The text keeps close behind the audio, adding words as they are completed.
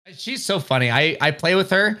She's so funny. I play with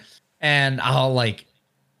her, and I'll like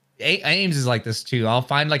Ames is like this too. I'll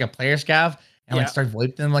find like a player scav and like Yeah. start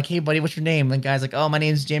VoIP them like, hey buddy, what's your name? And the guy's like, oh, my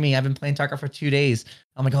name's Jimmy. I've been playing Tarkov for 2 days.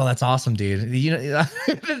 I'm like, oh, that's awesome, dude. You know,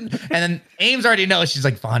 and then Ames already knows. She's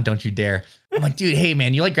like, Vaughn, don't you dare. I'm like, dude, hey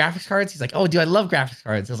man, you like graphics cards? He's like, oh, dude, I love graphics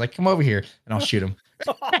cards. I was like, come over here, and I'll shoot him.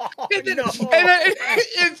 Oh,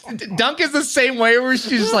 Dunk is the same way where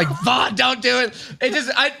she's just like, Vaughn, don't do it. It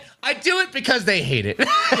just I do it because they hate it.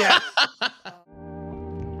 yeah.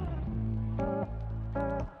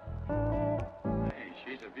 Hey,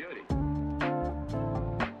 she's a beauty.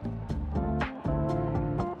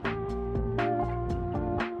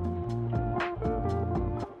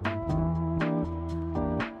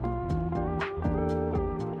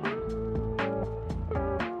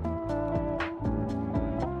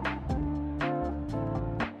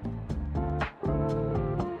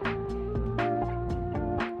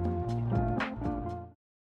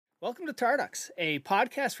 Welcome to Tarducks, a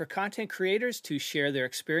podcast for content creators to share their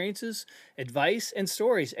experiences, advice, and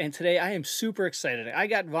stories. And today I am super excited. I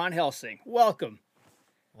got Vohnhelsing. Welcome.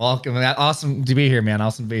 Welcome. Awesome to be here, man.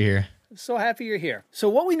 Awesome to be here. So happy you're here. So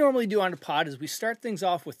what we normally do on the pod is we start things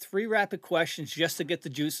off with 3 rapid questions just to get the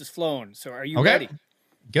juices flowing. So are you ready?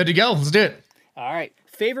 Good to go. Let's do it. All right.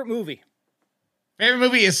 Favorite movie? Favorite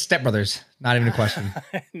movie is Step Brothers. Not even a question.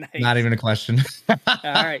 Nice. Not even a question. All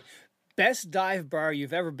right. Best dive bar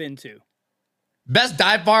you've ever been to? Best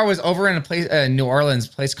dive bar was over in a place in New Orleans,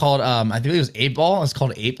 place called I think it was 8 Ball. It's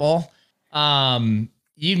called 8 Ball.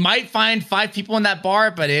 You might find 5 people in that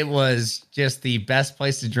bar, but it was just the best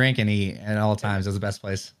place to drink and eat at all times. It was the best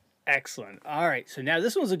place. Excellent. All right. So now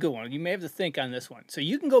this one's a good one. You may have to think on this one. So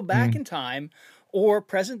you can go back in time or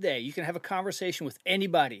present day. You can have a conversation with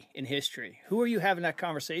anybody in history. Who are you having that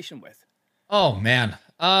conversation with? Oh man.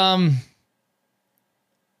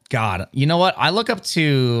 God, you know what? I look up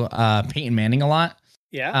to Peyton Manning a lot.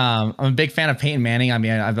 Yeah. I'm a big fan of Peyton Manning. I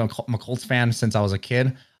mean, I'm a Colts fan since I was a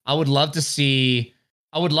kid. I would love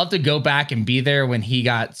to go back and be there when he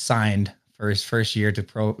got signed for his first year to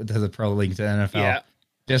the pro league to the NFL. Yeah.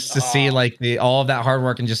 Just to see like all of that hard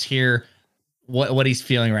work and just hear what he's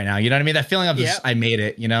feeling right now. You know what I mean? That feeling of just, I made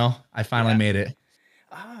it, you know? I finally made it.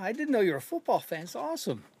 I didn't know you were a football fan. It's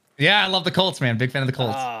awesome. Yeah, I love the Colts, man. Big fan of the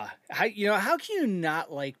Colts. How can you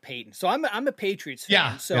not like Peyton? So I'm a Patriots fan.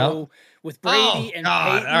 Yeah. So with Brady and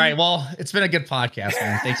God. Peyton. All right. Well, it's been a good podcast,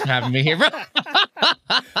 man. Thanks for having me here, bro.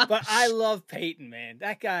 But I love Peyton, man.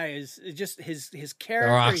 That guy is just his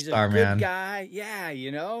character. Rock He's star, a good man. guy. Yeah,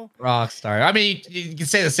 you know. Rock star. I mean, you can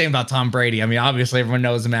say the same about Tom Brady. I mean, obviously everyone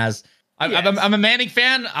knows him as. I'm a Manning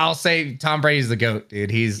fan. I'll say Tom Brady's the GOAT,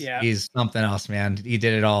 dude. He's something else, man. He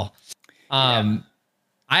did it all.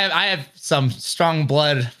 I have some strong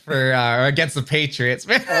blood for against the Patriots,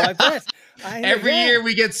 man. Oh, I bet. Every year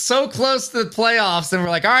we get so close to the playoffs, and we're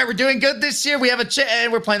like, all right, we're doing good this year. We have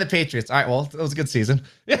and we're playing the Patriots. All right, well, it was a good season.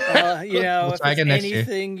 You know, we'll if it's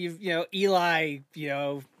anything, Eli,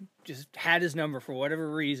 just had his number for whatever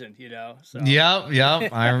reason, So.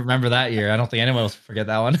 Yep. I remember that year. I don't think anyone else will forget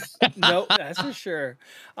that one. Nope, that's for sure.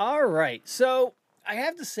 All right, so I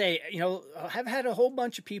have to say, I've had a whole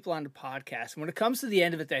bunch of people on the podcast, and when it comes to the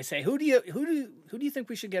end of it, they say, "Who do you think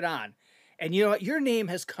we should get on?" And you know what? Your name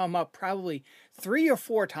has come up probably 3 or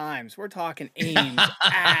 4 times. We're talking Ames,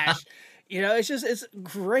 Ash. It's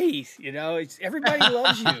great. It's everybody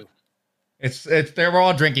loves you. They were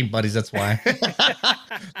all drinking buddies. That's why.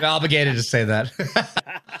 They're obligated to say that.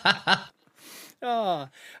 Oh,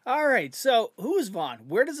 all right. So who is Vaughn?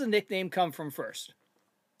 Where does the nickname come from first?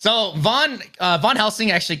 So Vohnhelsing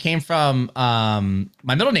actually came from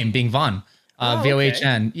my middle name being Vaughn, Vohn.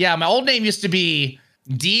 Okay. Yeah, my old name used to be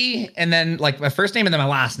D, and then like my first name and then my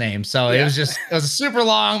last name. So it was super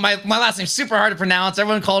long. My last name's super hard to pronounce.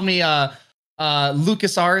 Everyone called me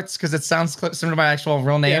Lucas Arts because it sounds similar to my actual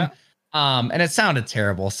real name. Yeah. And it sounded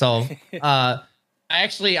terrible. So I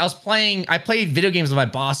played video games with my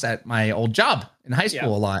boss at my old job in high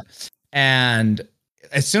school a lot. And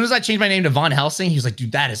as soon as I changed my name to Vohnhelsing, he was like,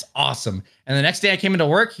 dude, that is awesome. And the next day I came into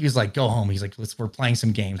work, he was like, go home. He's like, we're playing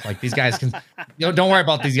some games. Like these guys can, don't worry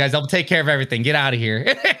about these guys. They'll take care of everything. Get out of here.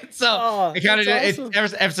 So it kind of, awesome.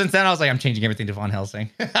 Ever since then, I was like, I'm changing everything to Vohnhelsing.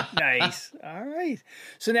 Nice. All right.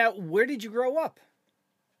 So now where did you grow up?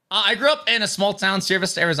 I grew up in a small town, Sierra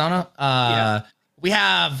Vista, Arizona. We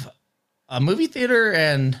have a movie theater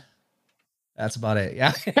and that's about it.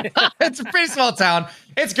 Yeah. It's a pretty small town.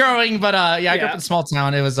 It's growing, but I grew up in a small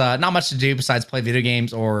town. It was not much to do besides play video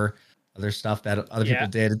games or other stuff that other people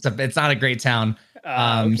did. It's not a great town. So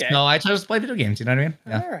I chose to play video games. You know what I mean?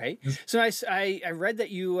 Yeah. All right. So I read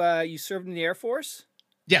that you served in the Air Force.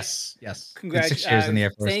 Yes. Did Congrats. 6 years in the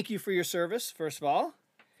Air Force. Thank you for your service, first of all.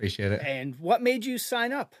 Appreciate it. And what made you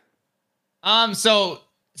sign up? So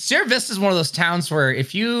Sierra Vista is one of those towns where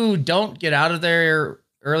if you don't get out of there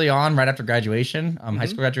early on, right after graduation, high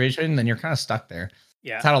school graduation, then you're kind of stuck there.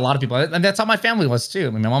 Yeah. That's how a lot of people, and that's how my family was too. I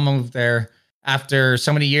mean, my mom moved there after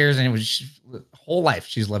so many years, and it was whole life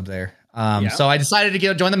she's lived there. So I decided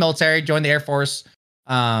to join the military, join the Air Force,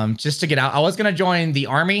 just to get out. I was going to join the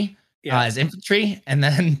Army as infantry, and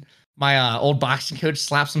then my old boxing coach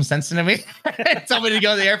slapped some sense into me and told me to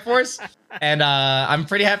go to the Air Force. And I'm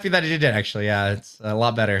pretty happy that I did it, actually. Yeah, it's a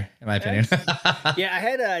lot better, in my opinion. Yeah, I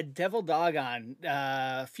had a Devil Dog on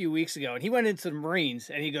a few weeks ago, and he went into the Marines,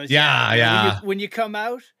 and he goes, when you come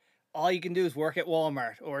out, all you can do is work at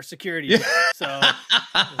Walmart or security job. So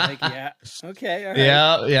like, okay, all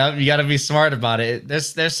right. Yeah, you got to be smart about it.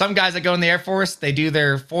 There's some guys that go in the Air Force, they do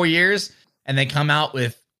their 4 years, and they come out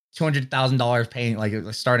with $200,000 paying, like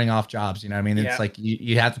starting off jobs. You know what I mean? It's like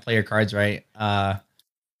you have to play your cards right. I'm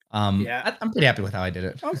pretty happy with how I did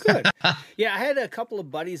it. Oh, good. Yeah, I had a couple of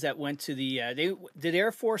buddies that went to the they did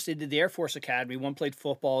Air Force. They did the Air Force Academy. One played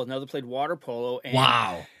football, another played water polo. And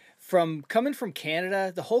wow. From coming from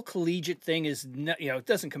Canada, the whole collegiate thing is, it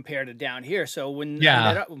doesn't compare to down here. So when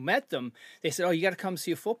I met them, they said, "Oh, you got to come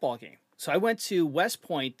see a football game." So I went to West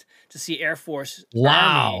Point to see Air Force.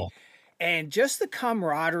 Wow. Army. And just the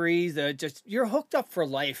camaraderie, you're hooked up for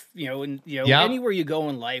life, anywhere you go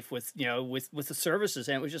in life with the services.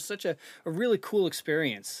 And it was just such a really cool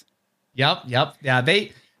experience. Yep. Yeah.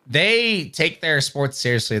 They take their sports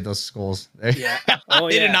seriously at those schools. Yeah.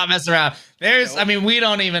 They did not mess around. I mean, we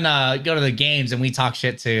don't even go to the games and we talk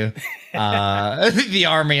shit to the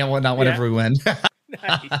Army and whatnot whenever we win.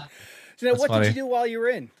 Nice. So now, what did you do while you were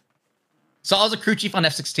in? So I was a crew chief on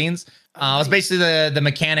F-16s. I was basically the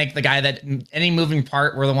mechanic, the guy that any moving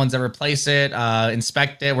part, we're the ones that replace it,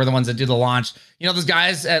 inspect it. We're the ones that do the launch. You know, those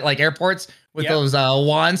guys at like airports with those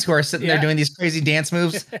wands who are sitting there doing these crazy dance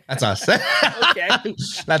moves. That's us. Okay.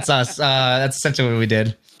 That's us. That's essentially what we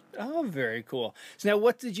did. Oh, very cool. So now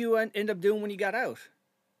what did you end up doing when you got out?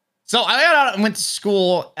 So I got out and went to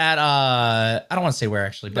school at, I don't want to say where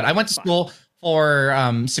actually, but I went to school for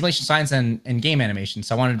simulation science and game animation.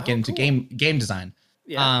 So I wanted to get into game design.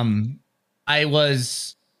 Yeah. I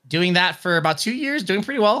was doing that for about 2 years, doing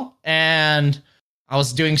pretty well. And I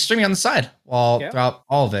was doing streaming on the side throughout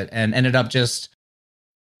all of it, and ended up just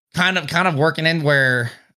kind of working in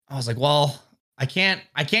where I was like, well, I can't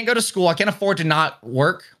go to school. I can't afford to not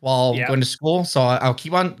work while going to school. So I'll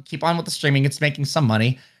keep on with the streaming. It's making some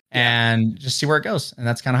money and just see where it goes. And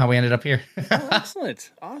that's kind of how we ended up here. Oh,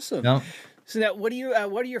 excellent. Awesome. Yep. So now, what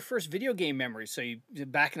are your first video game memories? So you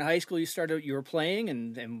back in high school, you were playing,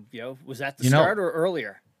 and was that the start or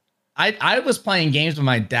earlier? I was playing games with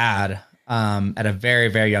my dad at a very,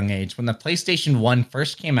 very young age. When the PlayStation 1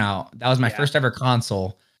 first came out, that was my first ever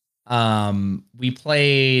console. We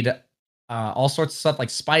played all sorts of stuff like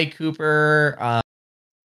Spy Cooper.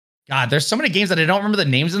 God, there's so many games that I don't remember the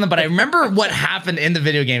names of them, but I remember what happened in the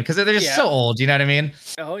video game because they're just so old. You know what I mean?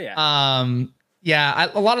 Oh yeah.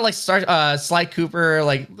 A lot of like Sly Cooper,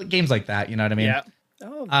 like games like that. You know what I mean? Yeah.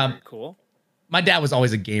 Oh, very cool. My dad was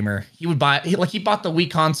always a gamer. He would he bought the Wii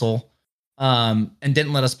console, and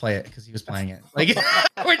didn't let us play it because he was playing it. Like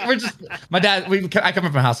we're just my dad. I come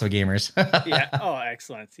from a house of gamers. Yeah. Oh,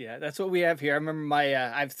 excellent. Yeah, that's what we have here. I remember I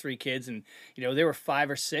have 3 kids, and they were 5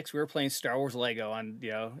 or 6. We were playing Star Wars Lego on.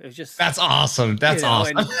 It was just that's awesome. That's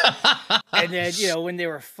awesome. And then when they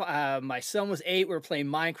were my son was 8, we were playing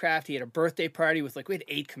Minecraft. He had a birthday party with we had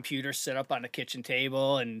 8 computers set up on the kitchen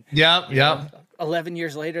table, and 11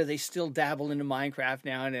 years later, they still dabble into Minecraft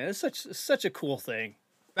now, and it's such a cool thing.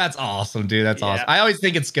 That's awesome, dude. That's awesome. I always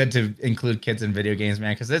think it's good to include kids in video games,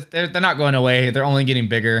 man, because they're not going away. They're only getting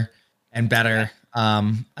bigger and better.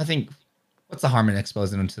 I think what's the harm in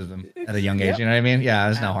exposing them at a young age? You know what I mean? Yeah,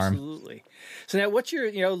 there's no harm. Absolutely. So now, what's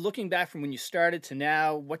your looking back from when you started to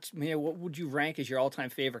now? What would you rank as your all-time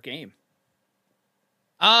favorite game?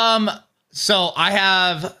 So I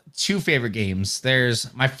have 2 favorite games.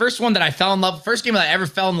 There's my first one that I fell in love. First game that I ever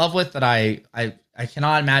fell in love with that I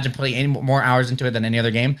cannot imagine putting any more hours into it than any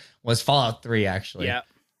other game was Fallout 3. Actually,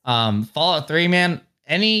 Fallout 3, man.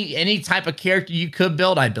 Any type of character you could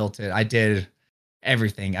build, I built it. I did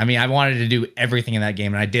everything. I mean, I wanted to do everything in that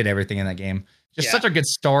game, and I did everything in that game. Just such a good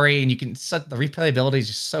story, and the replayability is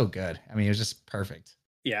just so good. I mean, it was just perfect.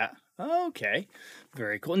 Yeah. Okay.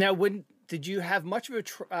 Very cool. Now, did you have much of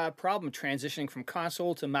a problem transitioning from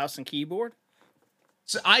console to mouse and keyboard?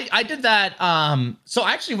 So I did that. So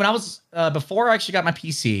actually, when I was before I actually got my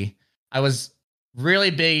PC, I was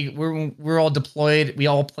really big. We're all deployed. We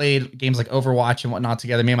all played games like Overwatch and whatnot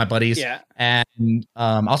together, me and my buddies. Yeah. And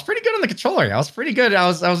I was pretty good on the controller. I was pretty good. I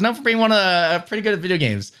was known for being pretty good at video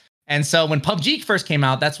games. And so when PUBG first came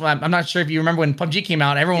out, that's why I'm not sure if you remember when PUBG came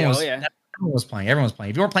out, everyone was playing. Everyone was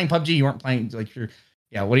playing. If you weren't playing PUBG, you weren't playing. Like,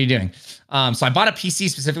 what are you doing? So I bought a PC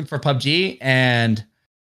specifically for PUBG, and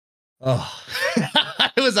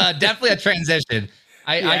it was definitely a transition.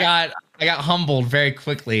 I got humbled very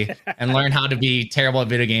quickly and learned how to be terrible at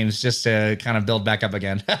video games just to kind of build back up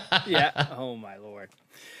again. Yeah. Oh my Lord.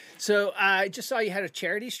 So I just saw you had a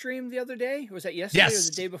charity stream the other day. Was that yesterday or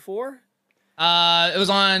the day before? It was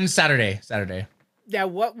on Saturday. Now,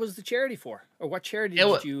 what was the charity for, or what charity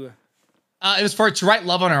did you? It was to Write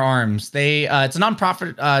Love on Our Arms. It's a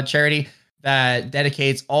nonprofit charity that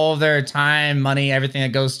dedicates all of their time, money, everything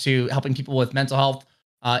that goes to helping people with mental health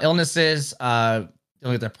illnesses, dealing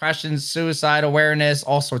with depression, suicide awareness,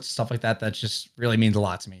 all sorts of stuff like that. That just really means a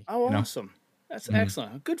lot to me. Oh, awesome! That's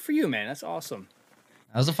excellent. Good for you, man. That's awesome.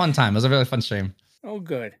 That was a fun time. It was a really fun stream. Oh,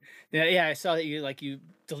 good. Yeah, I saw that you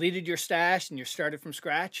deleted your stash and you started from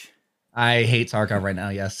scratch. I hate Tarkov right now.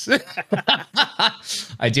 Yes,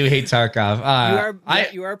 I do hate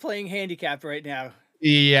Tarkov. You are playing handicapped right now.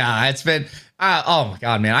 Yeah, it's been. Oh my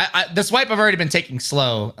god, man! The swipe I've already been taking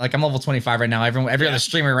slow. Like I'm level 25 right now. Every other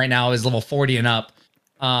streamer right now is level 40 and up.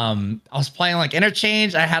 I was playing like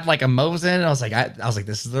interchange. I had like a Mosin. I was like,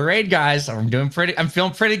 this is the raid, guys. I'm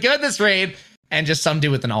feeling pretty good this raid. And just some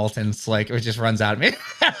dude with an Alton, like it just runs out of me.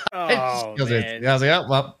 Oh, man. I was like,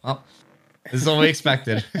 well, this is what we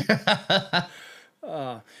expected.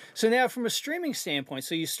 So now, from a streaming standpoint,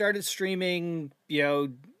 so you started streaming.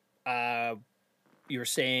 You were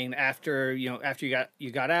saying after you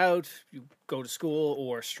got out, you go to school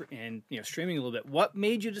or streaming a little bit. What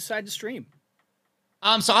made you decide to stream?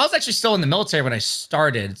 So I was actually still in the military when I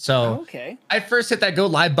started. So I first hit that go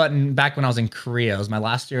live button back when I was in Korea. It was my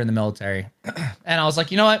last year in the military. And I was like,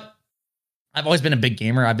 you know what? I've always been a big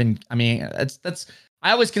gamer. I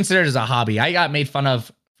always considered it as a hobby. I got made fun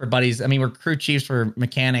of for buddies. I mean, we're crew chiefs, we're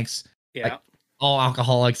mechanics, like all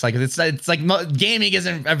alcoholics. Like it's like gaming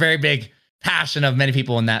isn't a very big passion of many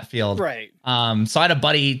people in that field. Right. So I had a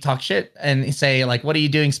buddy talk shit and say like, what are you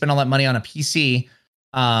doing? Spend all that money on a PC.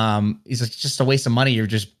 He's like, just a waste of money. You're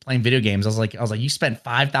just playing video games. I was like, you spent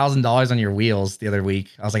 $5,000 on your wheels the other week.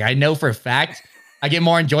 I was like, I know for a fact I get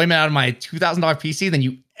more enjoyment out of my $2,000 PC than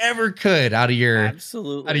you ever could out of your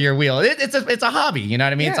wheel. It's a hobby. You know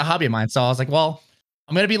what I mean? Yeah. It's a hobby of mine. So I was like, well,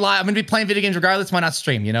 I'm going to be live. I'm going to be playing video games regardless. Why not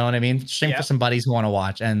stream? You know what I mean? Stream for some buddies who want to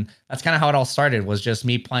watch. And that's kind of how it all started, was just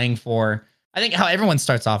me playing for, I think how everyone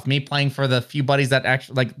starts off, me playing for the few buddies that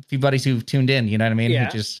actually, like few buddies who tuned in, you know what I mean? Who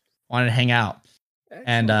just wanted to hang out.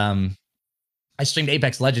 Excellent. And I streamed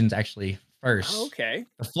Apex Legends actually first. Oh, okay.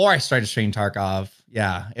 Before I started streaming Tarkov.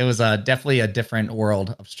 Yeah, it was definitely a different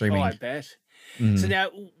world of streaming. Oh, I bet. So now,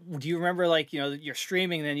 do you remember you're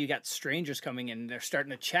streaming and then you got strangers coming in and they're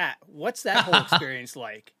starting to chat? What's that whole experience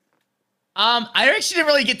like? I actually didn't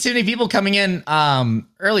really get too many people coming in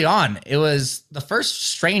early on. It was the first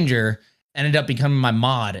stranger ended up becoming my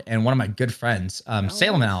mod and one of my good friends,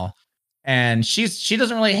 Salem Al. And she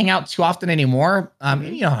doesn't really hang out too often anymore.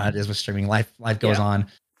 You know how it is with streaming. Life goes on.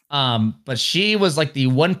 But she was like the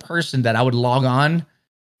one person that I would log on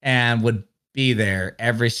and would be there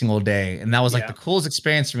every single day. And that was like the coolest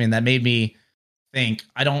experience for me. And that made me think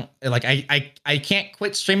I can't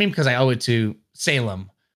quit streaming because I owe it to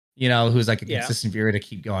Salem, who's like a consistent viewer to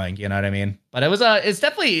keep going. You know what I mean? But it was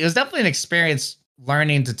definitely an experience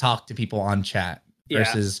learning to talk to people on chat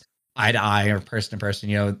versus eye to eye or person to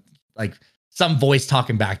person, like some voice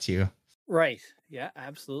talking back to you. Right. Yeah,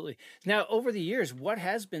 absolutely. Now, over the years, what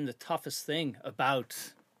has been the toughest thing about,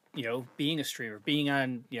 being a streamer, being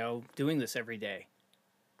on, doing this every day?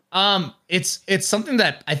 It's something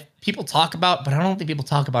that people talk about, but I don't think people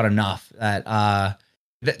talk about enough. That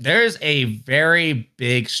there's a very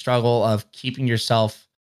big struggle of keeping yourself,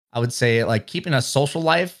 I would say, like keeping a social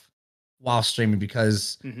life while streaming,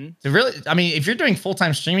 because if you're doing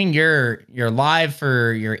full-time streaming, you're live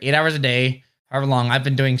for your 8 hours a day, however long. I've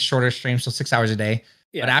been doing shorter streams, so 6 hours a day.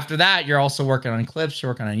 Yeah. But after that, you're also working on clips,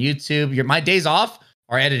 you're working on YouTube. My days off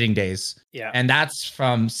are editing days. Yeah. And that's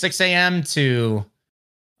from 6 a.m. to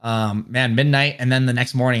midnight. And then the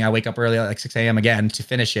next morning I wake up early at like 6 a.m. again to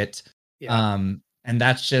finish it. Yeah. And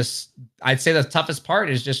that's just, I'd say the toughest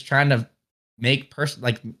part is just trying to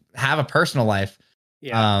have a personal life.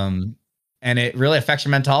 Yeah. And it really affects your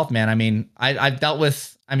mental health, man. I mean, I've dealt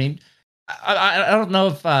with, I don't know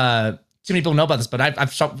if too many people know about this, but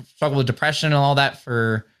I've struggled with depression and all that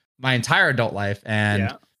for my entire adult life.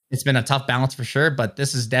 And it's been a tough balance for sure, but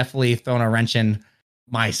this has definitely thrown a wrench in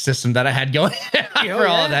my system that I had going for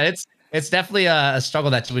all of that. It's definitely a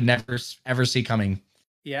struggle that you would never ever see coming.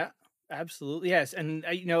 Yeah, absolutely. Yes. And,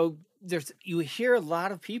 you hear a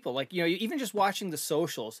lot of people like, even just watching the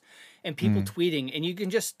socials and people tweeting, and you can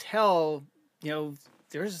just tell,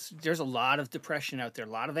 there's a lot of depression out there, a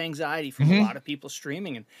lot of anxiety from a lot of people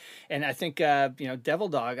streaming. And I think, Devil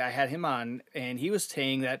Dog, I had him on, and he was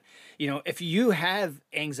saying that, if you have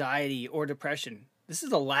anxiety or depression, this is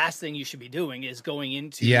the last thing you should be doing, is going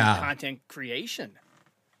into content creation.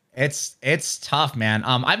 It's tough, man.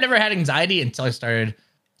 I've never had anxiety until I started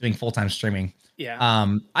doing full-time streaming. Yeah.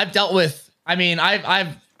 I've dealt with, I've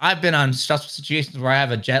been on stressful situations where I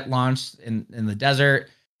have a jet launched in the desert,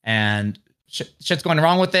 and shit's going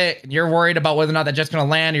wrong with it, and you're worried about whether or not that jet's going to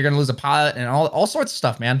land, you're going to lose a pilot, and all sorts of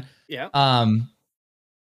stuff, man. Yeah. And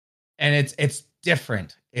it's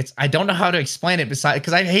different. I don't know how to explain it because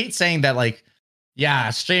I hate saying that, like, yeah,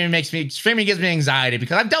 streaming gives me anxiety,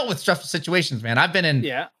 because I've dealt with stressful situations, man. I've been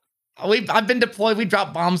in, I've been deployed. We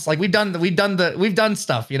dropped bombs. Like we've done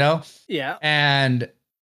stuff, Yeah. And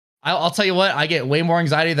I'll tell you what, I get way more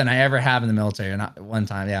anxiety than I ever have in the military. And one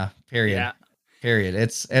time. Yeah. Period. Yeah. Period.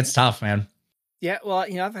 It's tough, man. Yeah, well,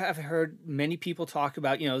 I've heard many people talk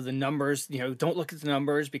about, the numbers, don't look at the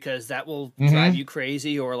numbers because that will drive you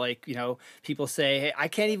crazy. Or like, people say, hey, I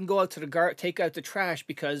can't even go out to the take out the trash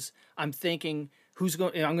because I'm thinking I'm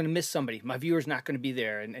going to miss somebody. My viewer's not going to be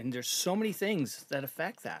there. And there's so many things that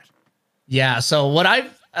affect that. Yeah. So what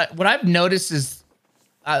I've noticed is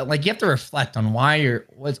like, you have to reflect on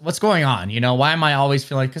what's going on. Why am I always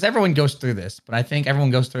feeling, because everyone goes through this, but I think everyone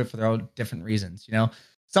goes through it for their own different reasons.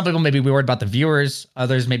 Some people may be worried about the viewers.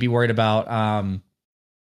 Others may be worried about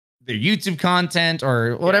their YouTube content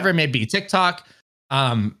or whatever it may be, TikTok.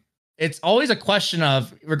 It's always a question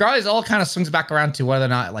of, regardless, it all kind of swings back around to whether or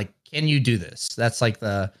not, like, can you do this? That's like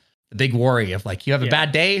the big worry of, like, you have a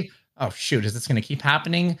bad day. Oh, shoot. Is this going to keep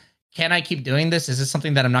happening? Can I keep doing this? Is this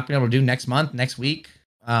something that I'm not going to be able to do next month, next week,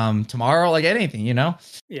 tomorrow, like anything,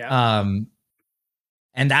 Yeah.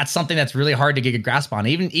 And that's something that's really hard to get a grasp on.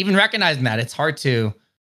 Even recognizing that, it's hard to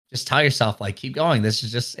just tell yourself, like, keep going. This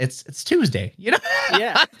is just, it's Tuesday,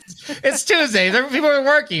 Yeah. It's Tuesday. People are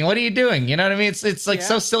working. What are you doing? You know what I mean? It's like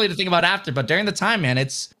so silly to think about after, but during the time, man,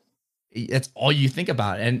 it's all you think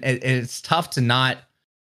about. And it's tough to not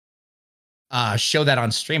show that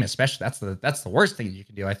on stream, especially. That's the worst thing you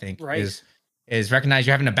can do, I think, right, is recognize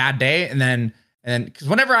you're having a bad day. And then because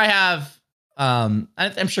whenever I have,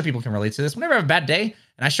 I'm sure people can relate to this. Whenever I have a bad day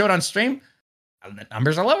and I show it on stream, the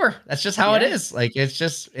numbers are lower. That's just how it is. Like, it's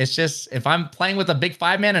just if I'm playing with a big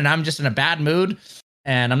 5-man and I'm just in a bad mood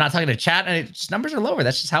and I'm not talking to chat, and numbers are lower.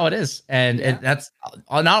 That's just how it is. And that's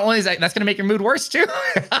not only is that's going to make your mood worse too.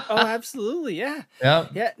 Oh, absolutely. Yeah.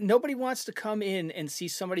 Yeah. Nobody wants to come in and see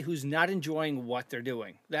somebody who's not enjoying what they're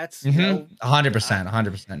doing. That's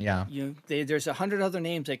 100%. Yeah. There's 100 other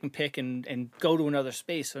names they can pick and go to another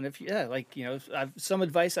space. And some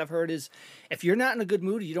advice I've heard is, if you're not in a good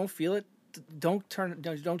mood, you don't feel it,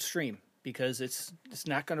 don't stream, because it's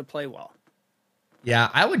not going to play well.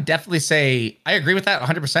 Yeah, I would definitely say I agree with that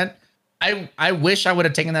 100%. I wish I would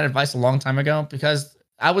have taken that advice a long time ago, because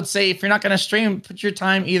I would say, if you're not going to stream, put your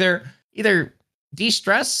time either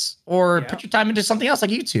de-stress or put your time into something else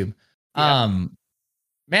like YouTube. Man,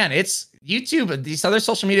 it's YouTube. These other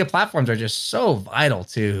social media platforms are just so vital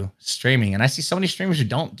to streaming. And I see so many streamers who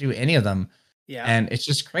don't do any of them. Yeah. And it's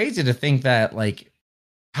just crazy to think that, like,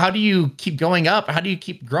 how do you keep going up? How do you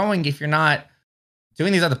keep growing if you're not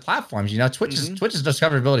doing these other platforms? Twitch's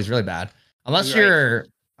discoverability is really bad. Unless you're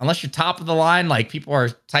top of the line, like, people are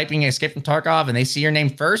typing Escape from Tarkov and they see your name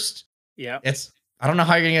first. Yeah. I don't know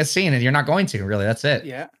how you're going to get seen, and you're not going to, really. That's it.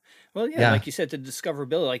 Yeah. Well, like you said, the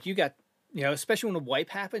discoverability, like, you got, especially when a wipe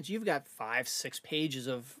happens, you've got 5-6 pages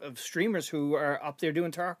of streamers who are up there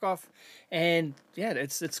doing Tarkov, and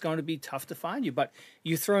it's going to be tough to find you. But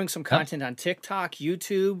you throwing some content on TikTok,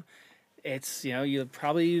 YouTube, it's, you'll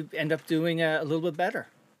probably end up doing a little bit better.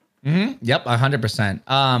 Yep,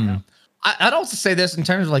 100%. I'd also say this in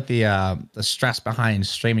terms of, like, the stress behind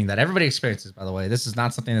streaming that everybody experiences. By the way, this is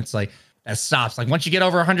not something that's like that stops. Like, once you get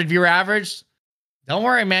over 100 viewer average, don't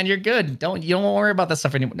worry, man, you're good. You don't worry about that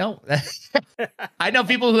stuff anymore. No, I know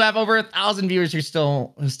people who have over 1,000 viewers who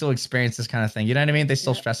still experience this kind of thing. You know what I mean? They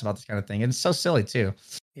still stress about this kind of thing, and it's so silly too.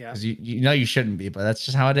 Yeah, because you shouldn't be, but that's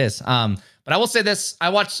just how it is. But I will say this: I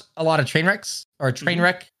watch a lot of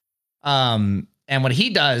Trainwreck. And what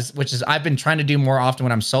he does, which is I've been trying to do more often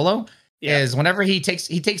when I'm solo, is whenever he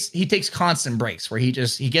takes constant breaks where he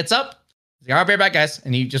gets up, he's like, all right, back, guys,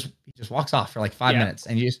 and he just walks off for like 5 minutes,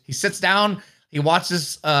 and he sits down. he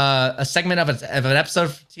watches a segment of an episode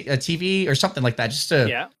of TV or something like that, just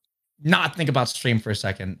to not think about stream for a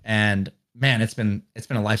second. And man, it's been a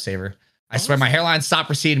lifesaver. I swear my hairline stopped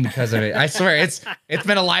receding because of it. I swear it's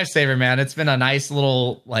been a lifesaver, man. It's been a nice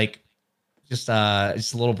little just a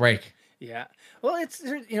little break. Yeah. Well, it's,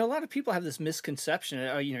 a lot of people have this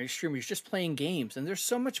misconception, your streamers just playing games, and there's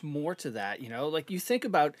so much more to that, like you think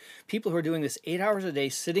about people who are doing this 8 hours a day,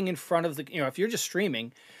 sitting in front of the, if you're just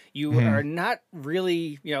streaming, you are not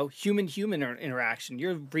really, human interaction.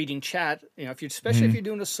 You're reading chat, if you're, especially if you're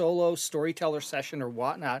doing a solo storyteller session or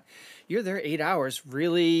whatnot, you're there 8 hours,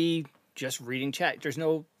 really just reading chat. There's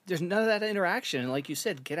none of that interaction. And like you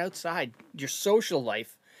said, get outside. Your social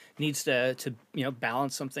life needs to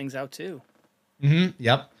balance some things out too.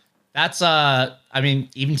 Yep. That's I mean,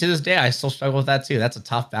 even to this day, I still struggle with that too. That's a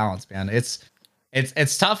tough balance, man. It's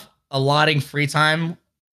tough allotting free time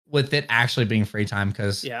with it actually being free time,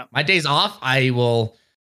 because my days off, I will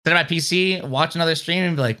sit at my PC, watch another stream,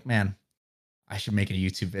 and be like, man, I should make a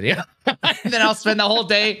YouTube video. And then I'll spend the whole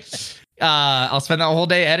day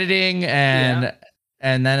editing, and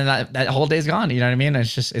then that whole day's gone. You know what I mean?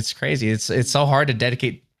 It's crazy. It's so hard to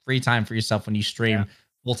dedicate free time for yourself when you stream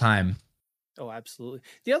full time. Oh, absolutely.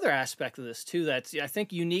 The other aspect of this too, that's I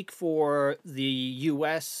think unique for the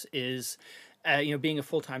US is, being a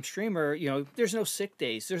full-time streamer, there's no sick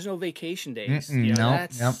days, there's no vacation days.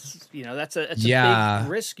 That's a big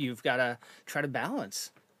risk you've got to try to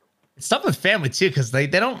balance. It's tough with family too, because they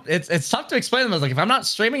don't. It's tough to explain to them. It's like, if I'm not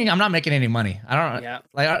streaming, I'm not making any money. I don't. Yeah.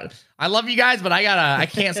 Like I love you guys, but I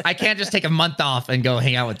can't just take a month off and go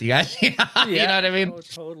hang out with you guys. You know what I mean? Oh,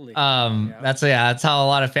 totally. That's how a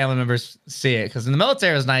lot of family members see it. Because in the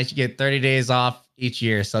military, it's nice. You get 30 days off each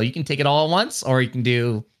year, so you can take it all at once, or you can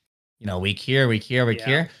do, week here, week here, week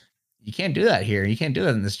here. You can't do that here. You can't do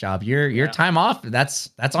that in this job. Your time off, that's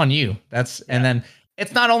on you. And then.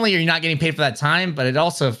 It's not only you're not getting paid for that time, but it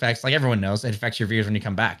also affects, like everyone knows, it affects your views when you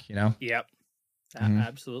come back, Yep.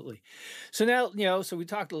 Absolutely. So now, so we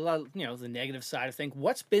talked a lot, the negative side of things.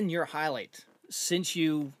 What's been your highlight since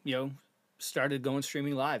you started going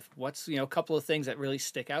streaming live? What's, a couple of things that really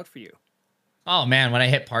stick out for you? Oh man, when I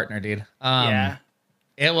hit partner, dude.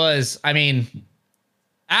 It was,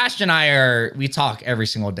 Ash and I we talk every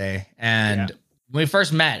single day. And when we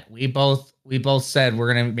first met, we both said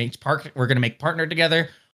we're gonna make partner together.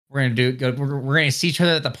 We're gonna see each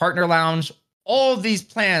other at the partner lounge. All of these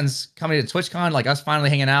plans coming to TwitchCon, like us finally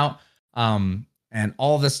hanging out, and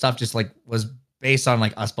all of this stuff just like was based on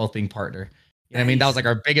like us both being partner. You know what I mean? That was like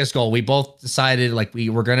our biggest goal. We both decided like we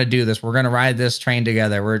were gonna do this. We're gonna ride this train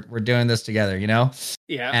together. We're doing this together.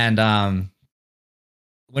 Yeah. And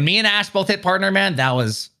when me and Ash both hit partner, man, that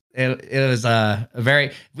was. It was a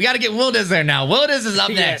very. We got to get Wildes there now. Wildes is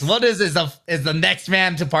up next. Wildes is the next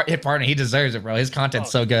man to hit partner. He deserves it, bro. His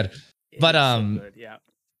content's so good. But so good,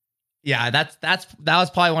 that was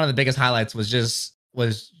probably one of the biggest highlights. Was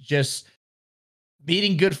just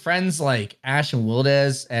meeting good friends like Ash and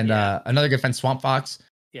Wildes, and another good friend, Swamp Fox.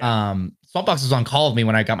 Swamp Fox was on call with me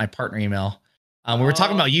when I got my partner email. We were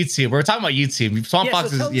talking about YouTube. Swamp Fox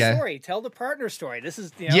so is the story. Tell the partner story. This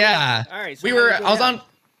is All right. So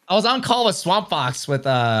I was on call with Swamp Fox with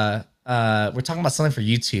we're talking about something for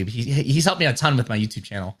YouTube. He's helped me a ton with my YouTube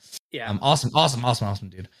channel. Awesome,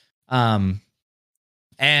 dude. And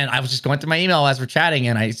I was just going through my email as we're chatting,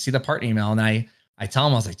 and I see the partner email, and I tell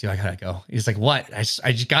him, I was like, dude, I gotta go. He's like, what? I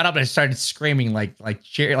just got up and I started screaming like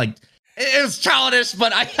cheer, like it was childish,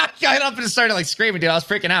 but I got up and started like screaming, dude. I was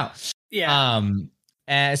freaking out. And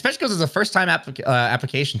especially because it's a first time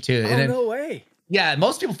application too. Oh, no way. Yeah,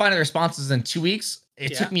 most people find the responses in 2 weeks.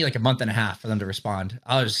 It took me like a month and a half for them to respond.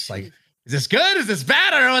 I was just like, is this good? Is this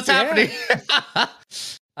bad? I don't know what's happening.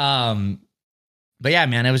 But yeah,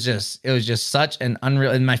 man, it was just such an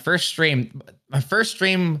unreal. And my first stream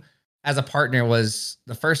as a partner was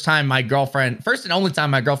the first and only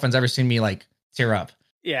time my girlfriend's ever seen me like tear up.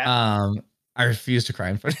 I refuse to cry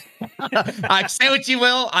in front. I say what you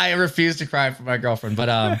will. I refuse to cry for my girlfriend.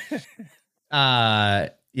 But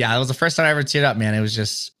yeah, it was the first time I ever teared up, man. It was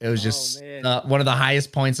just one of the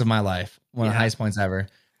highest points of my life. One of the highest points ever.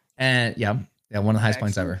 And one of the highest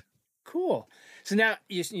points ever. Cool. So now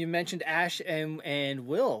you mentioned Ash and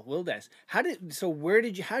Wildes. How did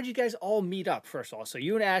you guys all meet up first of all? So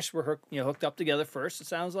you and Ash were hooked up together first, it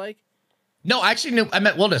sounds like? No, actually, I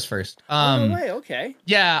met Wildes first. No way. Okay.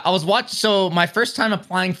 Yeah, I was watching. So my first time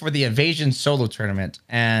applying for the Evasion solo tournament,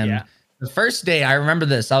 and the first day, I remember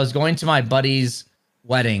this. I was going to my buddy's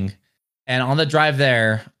wedding, and on the drive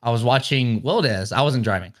there, I was watching Wildes. I wasn't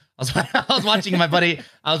driving. I was watching my buddy.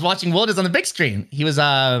 I was watching Wildes on the big screen. He was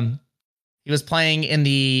He was playing in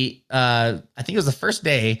the I think it was the first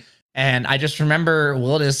day, and I just remember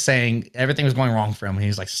Wildis saying everything was going wrong for him. And he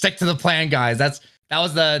was like, "Stick to the plan, guys." That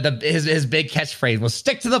was his big catchphrase was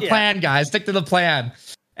 "Stick to the plan, guys. Stick to the plan."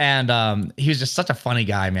 And he was just such a funny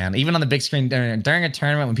guy, man. Even on the big screen during a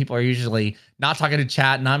tournament when people are usually not talking to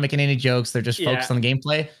chat, not making any jokes, they're just focused on the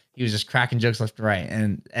gameplay. He was just cracking jokes left and right.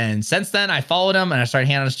 And since then, I followed him and I started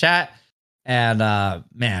hanging on his chat. And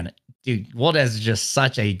man, dude, Wildez is just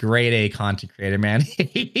such a grade A content creator, man.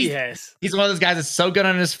 He's one of those guys that's so good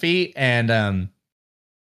on his feet and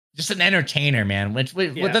just an entertainer, man. Which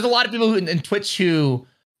there's a lot of people who in Twitch who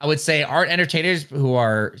I would say aren't entertainers who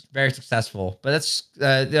are very successful, but that's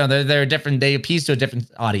they're different. They appease to a different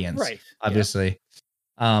audience, right? Obviously,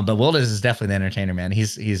 but Wildez is definitely the entertainer, man.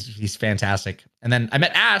 He's fantastic. And then I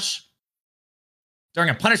met Ash during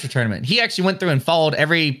a Punisher tournament. He actually went through and followed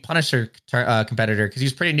every Punisher competitor because he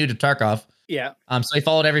was pretty new to Tarkov. Yeah. So he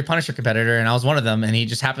followed every Punisher competitor, and I was one of them. And he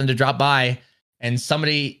just happened to drop by, and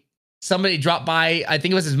somebody dropped by. I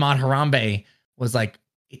think it was his mod Harambe was like,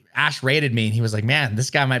 Ash rated me, and he was like, "Man, this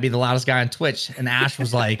guy might be the loudest guy on Twitch." And Ash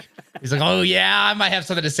was like, "He's like, oh yeah, I might have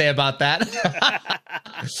something to say about that."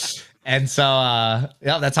 And so,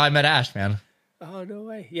 that's how I met Ash, man. Oh, no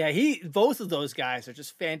way. Yeah, both of those guys are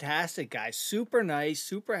just fantastic guys. Super nice,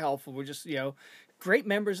 super helpful. We're just, great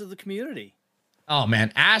members of the community. Oh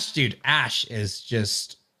man, Ash is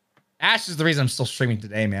the reason I'm still streaming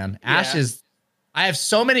today, man. Ash is, I have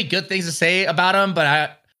so many good things to say about him, but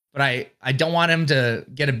I don't want him to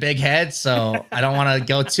get a big head, so I don't want to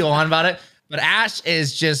go too on about it. But Ash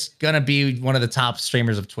is just going to be one of the top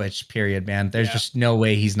streamers of Twitch, period, man. There's just no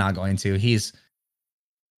way he's not going to.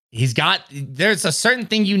 There's a certain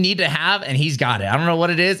thing you need to have, and he's got it. I don't know what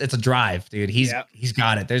it is. It's a drive, dude. He's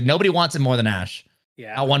got it. There's nobody wants it more than Ash.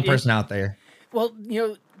 Yeah. Not one person out there. Well,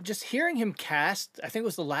 just hearing him cast, I think it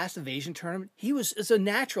was the last Evasion tournament, it's a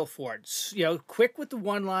natural for it. Quick with the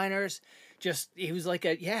one-liners. He was like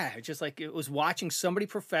just like it was watching somebody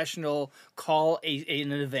professional call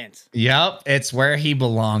an event. Yep, it's where he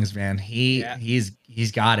belongs, man. He's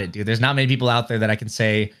got it, dude. There's not many people out there that I can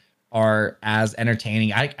say are as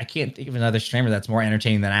entertaining. I can't think of another streamer that's more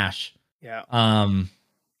entertaining than Ash. Yeah.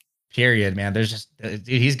 Period, man. There's just dude,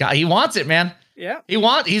 he wants it, man. Yeah.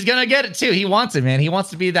 He's gonna get it too. He wants it, man. He wants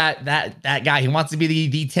to be that guy. He wants to be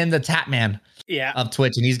the Tim the Tap Man. Of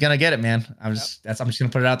Twitch, and he's gonna get it, man. I'm just gonna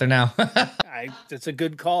put it out there now. That's a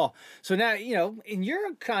good call. So now, and you're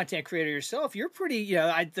a content creator yourself. You're pretty,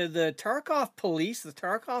 the Tarkov Police, the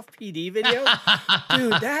Tarkov PD video,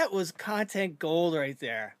 dude, that was content gold right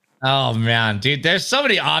there. Oh man, dude, there's so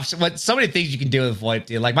many options, so many things you can do with VoIP,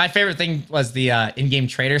 dude. Like my favorite thing was the in-game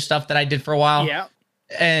trader stuff that I did for a while. Yeah,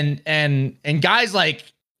 and guys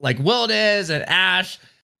like Wildez and Ash,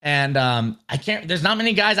 and there's not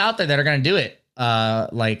many guys out there that are gonna do it.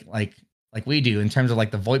 Like we do in terms of like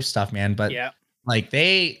the VoIP stuff, man. But like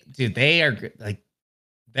they are like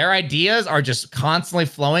their ideas are just constantly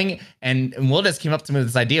flowing. And Will just came up to me with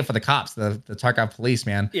this idea for the cops, the Tarkov police,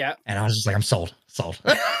 man. Yeah. And I was just like, I'm sold.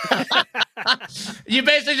 You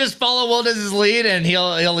basically just follow Wildez's lead, and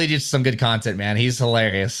he'll lead you to some good content, man. He's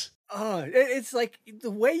hilarious. Oh, it's like the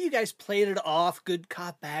way you guys played it off, good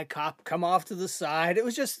cop, bad cop, come off to the side. It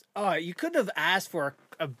was just, you couldn't have asked for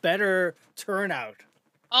a better turnout.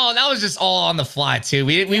 Oh, that was just all on the fly too.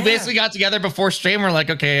 We basically got together before stream. We're like,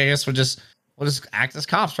 okay, I guess we'll just act as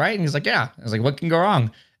cops, right? And he's like, yeah. I was like, what can go wrong?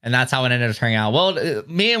 And that's how it ended up turning out. Well,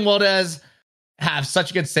 me and Wildez have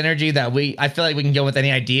such good synergy that I feel like we can go with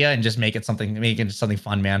any idea and just make it something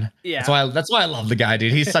fun, man. Yeah. That's why I love the guy,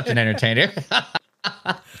 dude. He's such an entertainer.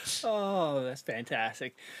 Oh, that's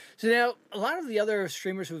fantastic. So now a lot of the other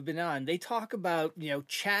streamers who've been on, they talk about,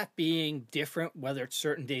 chat being different, whether it's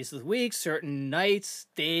certain days of the week, certain nights,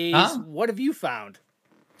 days. What have you found?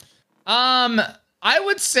 I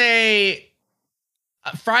would say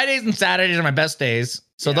Fridays and Saturdays are my best days.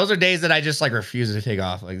 So those are days that I just like refuse to take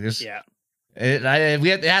off. Like this. Yeah. It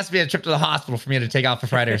has to be a trip to the hospital for me to take off for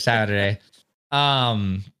Friday or Saturday.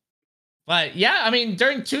 But yeah, I mean,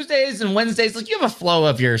 during Tuesdays and Wednesdays, like you have a flow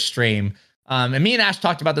of your stream. And me and Ash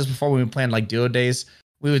talked about this before when we planned like duo days.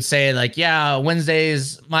 We would say like, yeah,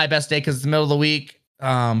 Wednesday's my best day because it's the middle of the week.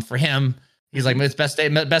 For him, he's like, it's best day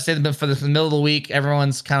for the middle of the week.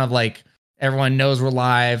 Everyone's kind of like, everyone knows we're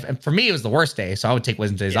live. And for me, it was the worst day. So I would take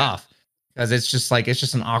Wednesdays off because it's just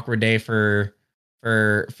an awkward day for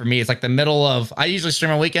me. It's like the middle of, I usually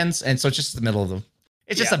stream on weekends. And so it's just the middle of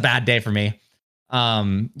it's just a bad day for me. You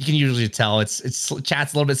can usually tell it's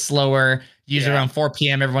chat's a little bit slower. Usually around 4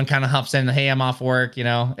 p.m. everyone kind of hops in. Hey, I'm off work.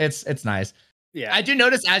 It's nice. Yeah. I do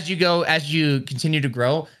notice as you continue to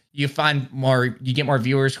grow, you get more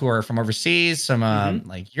viewers who are from overseas, from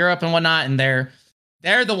like Europe and whatnot, and they're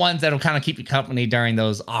the ones that'll kind of keep you company during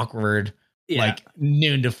those awkward like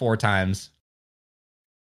noon to 4 times,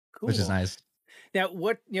 which is nice. Now,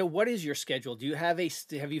 what is your schedule? Do you have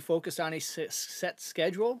have you focused on a set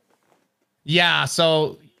schedule? Yeah,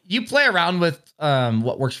 so you play around with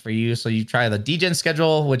what works for you. So you try the DGen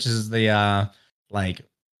schedule, which is the like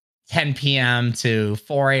 10 p.m. to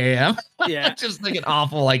 4 a.m. Yeah. Just like an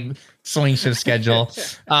awful like swing shift schedule.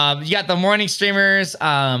 You got the morning streamers.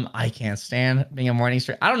 I can't stand being a morning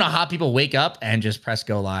streamer. I don't know how people wake up and just press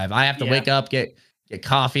go live. I have to wake up, get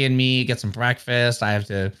coffee in me, get some breakfast. I have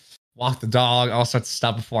to walk the dog, all sorts of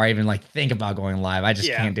stuff before I even like think about going live. I just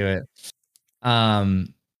can't do it.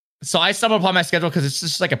 So I stumbled upon my schedule because it's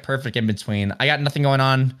just like a perfect in between. I got nothing going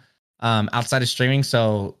on outside of streaming,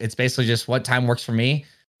 so it's basically just what time works for me.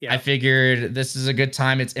 I figured this is a good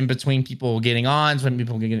time. It's in between people getting on, when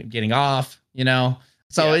people getting off, you know.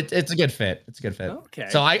 So it's a good fit. It's a good fit. Okay.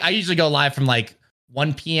 So I usually go live from like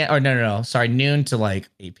 1 p.m. or no, sorry, noon to like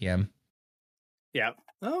 8 p.m. Yeah.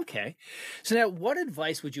 Okay. So now, what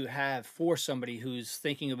advice would you have for somebody who's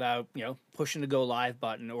thinking about, pushing the go live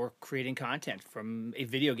button or creating content from a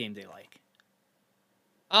video game they like?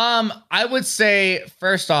 I would say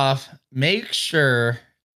first off, make sure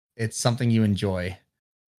it's something you enjoy.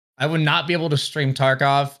 I would not be able to stream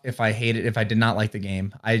Tarkov if I did not like the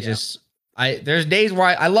game. There's days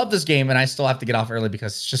where I love this game and I still have to get off early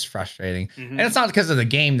because it's just frustrating. And it's not because of the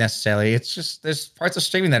game necessarily. It's just there's parts of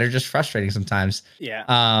streaming that are just frustrating sometimes. Yeah.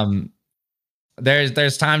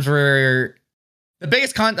 There's times where the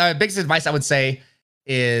biggest advice I would say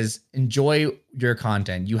is enjoy your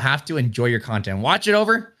content. You have to enjoy your content. Watch it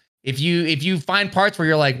over. If you find parts where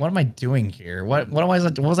you're like, what am I doing here? What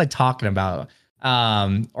was I talking about?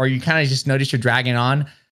 Or you kind of just notice you're dragging on,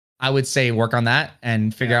 I would say work on that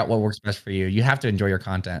and figure out what works best for you. You have to enjoy your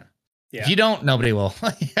content. Yeah. If you don't, nobody will.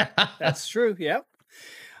 That's true. Yep.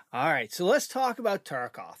 All right. So let's talk about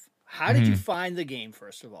Tarkov. How did you find the game,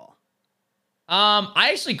 first of all? I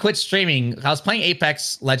actually quit streaming. I was playing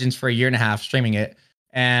Apex Legends for 1.5 years, streaming it.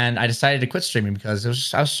 And I decided to quit streaming because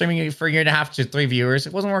I was streaming it for 1.5 years to 3 viewers.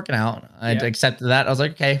 It wasn't working out. I accepted that. I was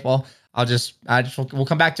like, okay, well, we'll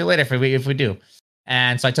come back to it later if we do.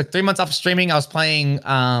 And so I took 3 months off of streaming. I was playing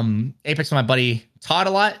Apex with my buddy Todd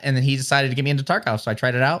a lot, and then he decided to get me into Tarkov. So I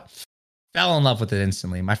tried it out, fell in love with it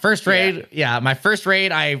instantly. My first raid,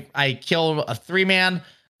 I killed a 3-man.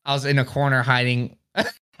 I was in a corner hiding.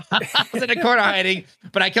 But I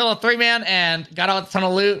killed a 3-man and got out a ton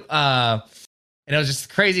of loot. And it was just a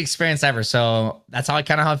crazy experience ever. So that's how I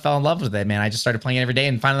fell in love with it, man. I just started playing it every day,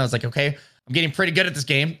 and finally I was like, okay, I'm getting pretty good at this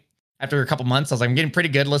game. After a couple months, I was like, I'm getting pretty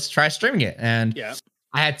good. Let's try streaming it. And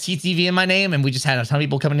I had TTV in my name, and we just had a ton of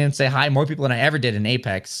people coming in and say hi, more people than I ever did in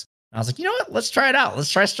Apex. And I was like, you know what? Let's try it out. Let's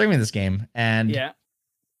try streaming this game. And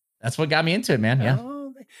that's what got me into it, man. Yeah.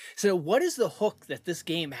 Oh, so what is the hook that this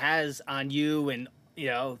game has on you, and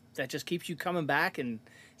that just keeps you coming back, and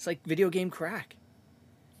it's like video game crack?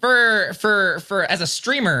 For as a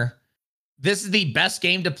streamer, this is the best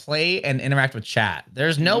game to play and interact with chat.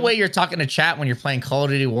 There's no way you're talking to chat when you're playing Call of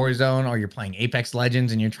Duty Warzone or you're playing Apex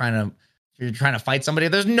Legends and you're trying to fight somebody.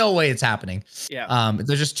 There's no way it's happening. Yeah.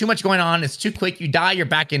 There's just too much going on. It's too quick. You die, you're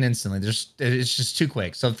back in instantly. It's just too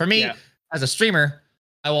quick. So for me, as a streamer,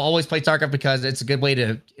 I will always play Tarkov because it's a good way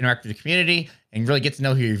to interact with the community and really get to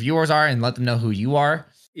know who your viewers are and let them know who you are.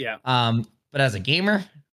 Yeah. But as a gamer,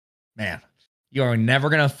 man, you are never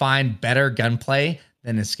gonna find better gunplay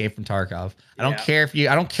than Escape from Tarkov. I don't care if you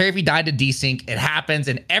died to desync. It happens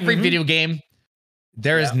in every video game.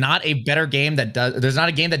 There is not a better game there's not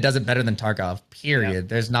a game that does it better than Tarkov. Period. Yeah.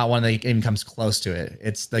 There's not one that even comes close to it.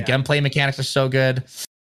 It's the gunplay mechanics are so good.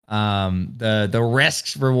 The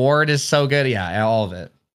risk reward is so good. Yeah, all of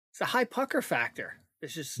it. It's a high pucker factor.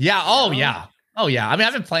 It's just Oh yeah. I mean,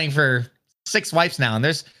 I've been playing for 6 wipes now,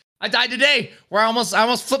 and I died today where I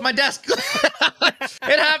almost flipped my desk.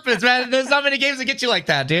 It happens, man. There's not many games that get you like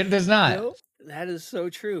that, dude. There's not. Nope, that is so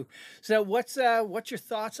true. So what's your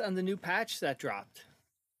thoughts on the new patch that dropped?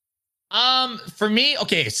 For me,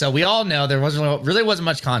 okay, so we all know there really wasn't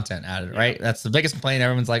much content added, right? That's the biggest complaint.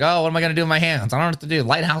 Everyone's like, oh, what am I gonna do with my hands? I don't know what to do.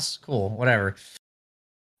 Lighthouse, cool, whatever.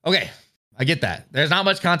 Okay, I get that. There's not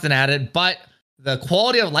much content added, but the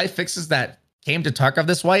quality of life fixes that came to Tarkov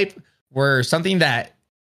this wipe were something that,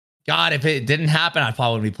 God, if it didn't happen, I'd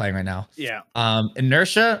probably be playing right now. Yeah.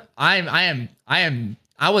 Inertia. I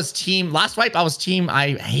was team last wipe. I was team. I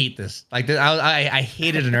hate this. Like I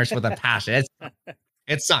hated inertia with a passion.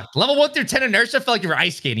 It sucked. Level 1 through 10 inertia felt like you were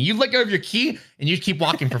ice skating. You let go of your key and you keep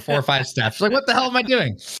walking for 4 or 5 steps. Like, what the hell am I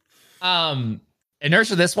doing?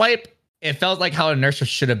 inertia this wipe, it felt like how inertia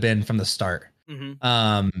should have been from the start.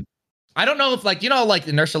 I don't know if like like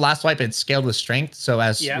inertia last wipe it scaled with strength, so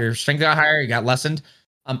as your strength got higher, it got lessened.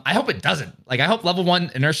 I hope it doesn't. Like I hope level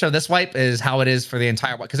 1 inertia this wipe is how it is for the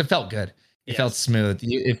entire wipe because it felt good. It felt smooth.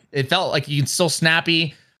 It felt like you can still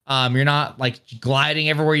snappy. You're not like gliding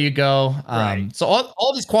everywhere you go. So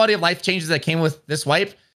all these quality of life changes that came with this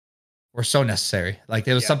wipe were so necessary. Like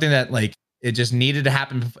it was something that like it just needed to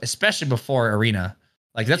happen, especially before arena.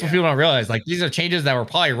 Like that's what people don't realize. Like these are changes that were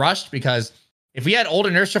probably rushed because if we had old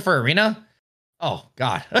inertia for arena, oh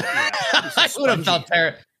god, I would have felt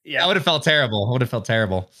terrible. I would have felt terrible. I would have felt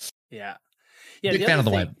terrible. Yeah. Big fan of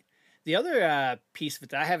the wipe. The other piece of it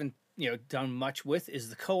that I haven't done much with is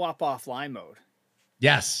the co-op offline mode.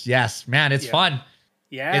 Yes, man, it's fun.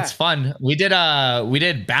 Yeah, it's fun. We did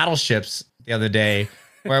battleships the other day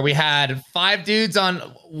where we had 5 dudes on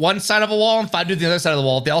one side of a wall and 5 dudes on the other side of the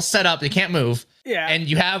wall. They all set up. They can't move. Yeah, and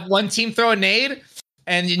you have one team throw a nade,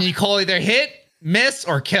 and you call either hit, miss,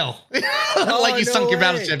 or kill. Like you sunk your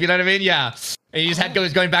battleship. You know what I mean? Yeah. And you just had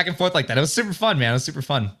going back and forth like that. It was super fun, man. It was super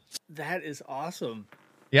fun. That is awesome.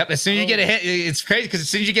 Yep. As soon as you get a hit, it's crazy because as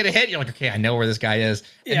soon as you get a hit, you're like, okay, I know where this guy is.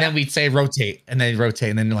 And then we'd say rotate, and then rotate,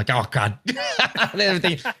 and then you're like, oh god, and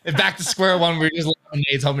everything. And back to square one. We're just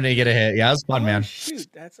nades hoping to get a hit. Yeah, it was fun, man. Shoot,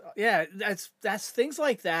 that's things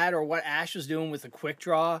like that, or what Ash was doing with the quick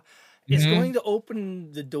draw, is going to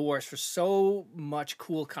open the doors for so much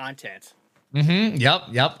cool content.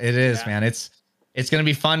 Yep. It is, man. It's gonna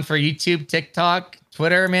be fun for YouTube, TikTok,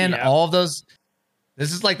 Twitter, man. All of those.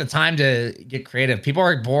 This is like the time to get creative. People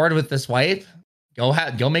are bored with this wipe. Go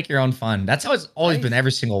make your own fun. That's how it's always been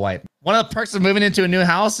every single wipe. One of the perks of moving into a new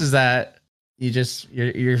house is that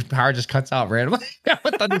your power just cuts out randomly. But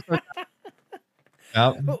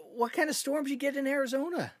what kind of storms you get in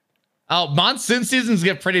Arizona? Oh, monsoon seasons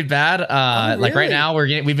get pretty bad. Really? Like right now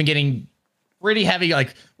we've been getting pretty heavy,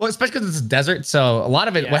 especially because it's a desert. So a lot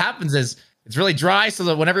of it, what happens is it's really dry. So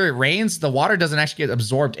that whenever it rains, the water doesn't actually get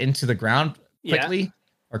absorbed into the ground quickly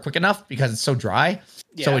or quick enough because it's so dry.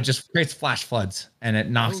 So it just creates flash floods and it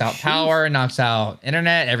knocks out power, knocks out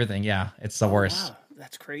internet, everything. Yeah, it's the worst. Wow,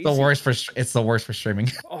 that's crazy. It's the worst for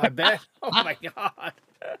streaming. Oh, I bet. Oh my god.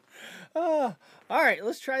 Oh, all right,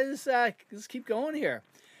 let's try this. Let's keep going here.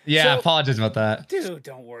 Yeah, apologies about that. Dude,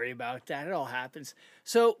 don't worry about that. It all happens.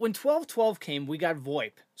 So when 12-12 came, we got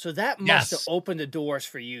VoIP. So that must have opened the doors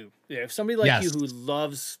for you. If somebody like you who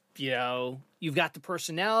loves, you've got the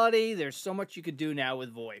personality, there's so much you could do now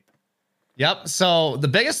with VoIP. Yep. So the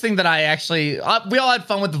biggest thing that I actually, we all had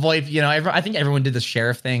fun with the VoIP. I think everyone did the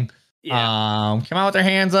sheriff thing. Yeah. Come out with their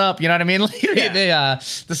hands up. You know what I mean? The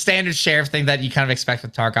standard sheriff thing that you kind of expect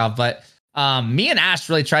with Tarkov. But me and Ash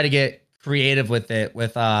really try to get creative with it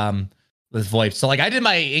with VoIP. So like I did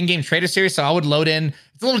my in-game trader series, so I would load in.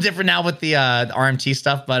 It's a little different now with the RMT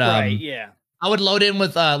stuff, but I would load in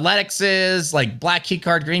with Letixes, like black key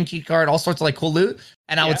card, green key card, all sorts of like cool loot,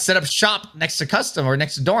 and I would set up shop next to custom or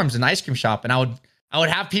next to dorms, an ice cream shop, and I would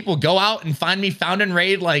have people go out and find me found and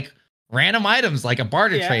raid like random items, like a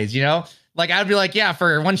barter trades, like I'd be like,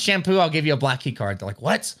 for one shampoo I'll give you a black key card. They're like,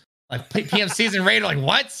 what? Like PMCs and raid, like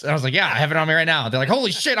what? And I was like, I have it on me right now. They're like, holy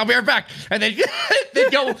shit, I'll be right back. And then they'd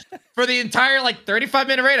go for the entire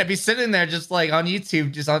 35-minute raid. I'd be sitting there just like on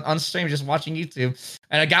YouTube, just on stream, just watching YouTube.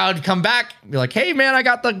 And a guy would come back and be like, hey man, I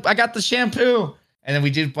got the shampoo. And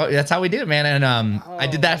then that's how we did it, man. And I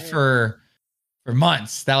did that for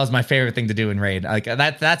months. That was my favorite thing to do in raid. Like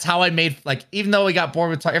that's how I made, like, even though we got bored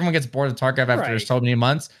with everyone gets bored with Tarkov after so many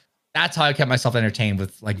months. That's how I kept myself entertained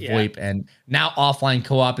with like VoIP, and now offline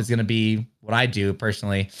co-op is going to be what I do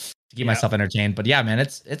personally to keep myself entertained. But yeah, man,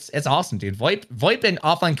 it's awesome, dude. VoIP and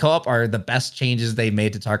offline co-op are the best changes they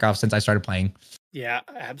made to Tarkov since I started playing. Yeah,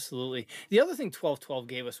 absolutely. The other thing 12-12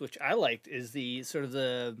 gave us, which I liked, is the sort of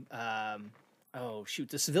the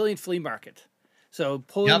the civilian flea market. So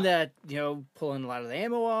pulling that, pulling a lot of the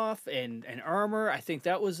ammo off and armor. I think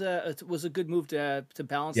that was a good move to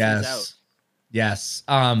balance things out. Yes.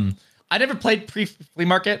 I never played pre-flea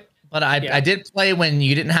market, but I did play when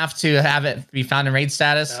you didn't have to have it be found in raid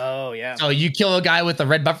status. Oh, yeah. So you kill a guy with a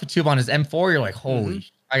red buffer tube on his M4, you're like, holy,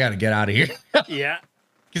 I got to get out of here. Yeah.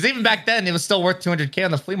 Because even back then, it was still worth 200K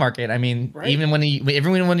on the flea market. I mean, even when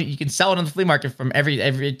you can sell it on the flea market from every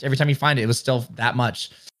time you find it, it was still that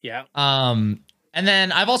much. Yeah. And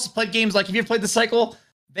then I've also played games like, if you've played the Cycle,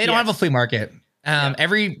 they don't have a flea market.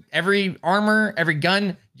 Every armor, every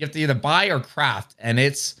gun, you have to either buy or craft, and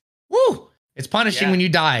it's punishing when you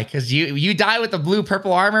die, because you die with the blue,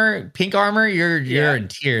 purple armor, pink armor, you're in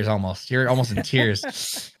tears almost. You're almost in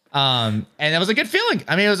tears. And it was a good feeling.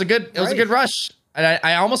 I mean, it was a good rush.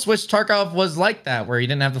 I almost wish Tarkov was like that, where you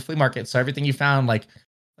didn't have the flea market. So everything you found, like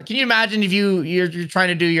can you imagine if you're trying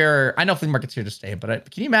to do your, I know flea market's here to stay,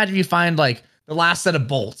 but can you imagine if you find like the last set of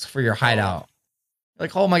bolts for your hideout?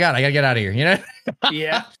 Like, oh my God, I gotta get out of here. You know?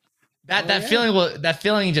 Yeah. That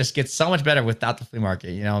feeling just gets so much better without the flea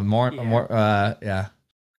market. You know, more. Yeah.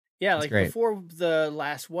 Yeah, That's like great. before the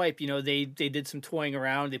last wipe, they did some toying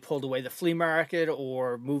around. They pulled away the flea market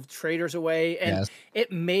or moved traders away, and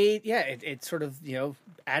it made it sort of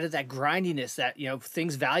added that grindiness that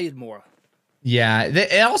things valued more. Yeah,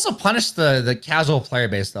 it also punished the casual player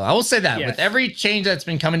base, though. I will say that with every change that's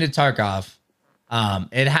been coming to Tarkov,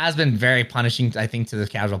 it has been very punishing, I think, to the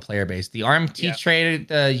casual player base. The RMT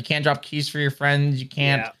trade, you can't drop keys for your friends. You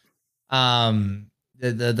can't.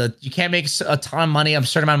 You can't make a ton of money, a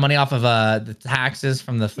certain amount of money off of the taxes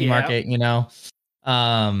from the flea market,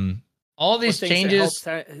 all these changes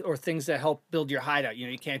or things that help build your hideout.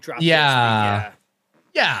 You can't drop. Yeah,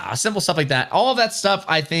 simple stuff like that. All of that stuff,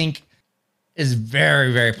 I think, is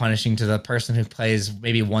very, very punishing to the person who plays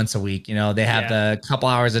maybe once a week. They have the couple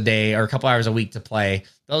hours a day or a couple hours a week to play.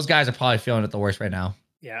 Those guys are probably feeling it the worst right now.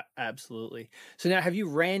 Yeah, absolutely. So now, have you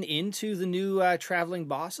ran into the new traveling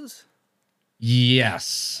bosses?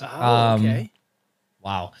 Yes. Oh, okay.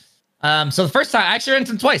 Wow. So the first time I actually ran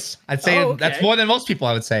into them twice. I'd say that's more than most people,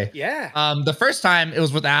 I would say. Yeah. The first time it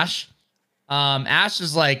was with Ash. Ash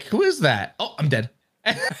is like, who is that? Oh, I'm dead.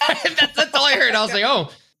 that's all I heard. I was like,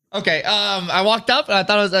 oh, okay. I walked up and I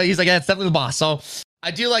thought it was, he's like, yeah, it's definitely the boss. So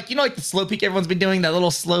I do like the slow peek everyone's been doing, that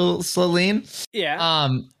little slow lean. Yeah.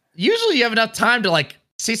 Usually you have enough time to like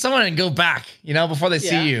see someone and go back, before they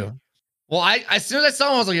see you. Well, as soon as I saw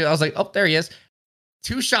him, I was like, oh, there he is.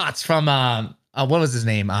 2 shots from what was his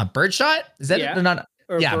name? Birdshot? Is that they're not?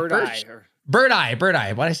 Or yeah, Bird Eye.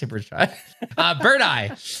 Why did I say Birdshot? Bird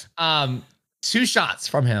Eye. 2 shots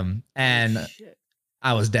from him, and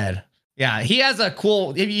I was dead. Yeah, he has a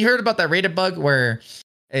cool. Have you heard about that rated bug where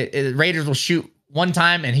raiders will shoot 1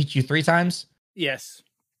 time and hit you 3 times? Yes.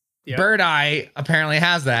 Yep. Bird Eye apparently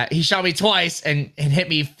has that. He shot me twice and hit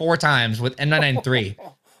me 4 times with M993.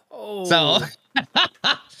 So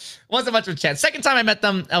wasn't much of a chance. Second time I met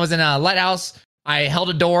them, I was in a lighthouse. I held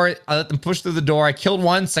a door. I let them push through the door. I killed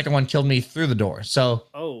one. Second one killed me through the door. So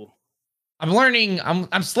I'm learning.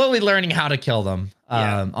 I'm slowly learning how to kill them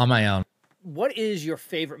on my own. What is your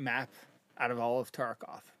favorite map out of all of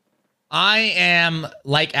Tarkov? I am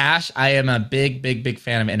like Ash. I am a big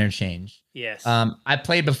fan of interchange. Yes. I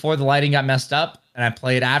played before the lighting got messed up, and I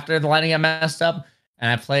played after the lighting got messed up,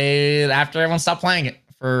 and I played after everyone stopped playing it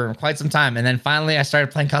for quite some time. And then finally I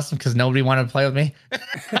started playing custom because nobody wanted to play with me.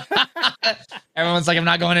 Everyone's like, I'm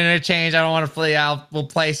not going to interchange. I don't want to play. We'll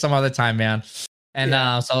play some other time, man.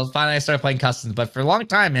 And so finally I started playing customs. But for a long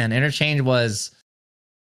time, man, interchange was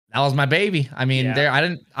my baby. I mean,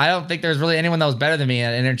 I don't think there's really anyone that was better than me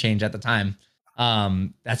at interchange at the time.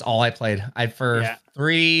 That's all I played.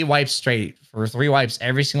 3 wipes straight, for 3 wipes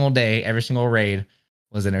every single day, every single raid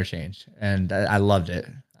was interchange. And I loved it.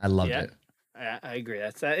 I loved it. I agree.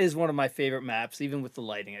 That is one of my favorite maps, even with the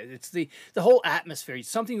lighting. It's the whole atmosphere. It's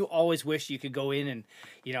something you always wish you could go in and,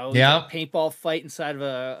 a paintball fight inside of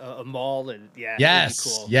a mall. And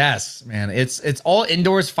cool. Yes, man. It's all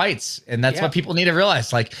indoors fights. And that's what people need to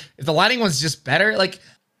realize. Like, if the lighting was just better, like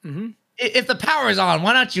if the power is on,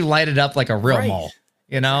 why not you light it up like a real mall?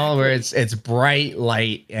 Where it's bright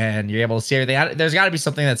light and you're able to see everything. There's got to be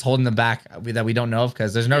something that's holding them back that we don't know of,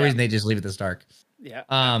 because there's no reason they just leave it this dark. Yeah,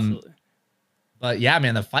 absolutely. But yeah,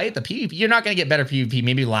 man, the PvP, you're not going to get better PvP,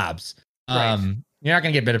 maybe labs. You're not going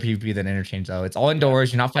to get better PvP than interchange, though. It's all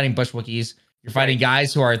indoors. You're not fighting bushwookies. You're fighting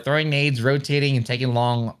guys who are throwing nades, rotating, and taking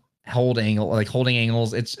long holding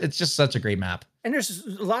angles. It's just such a great map. And there's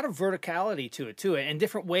a lot of verticality to it, too, and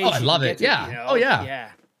different ways. Oh, I love it. Yeah. Oh, yeah.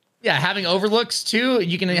 Yeah, having overlooks, too.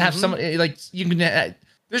 You can have some, there's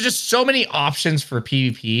just so many options for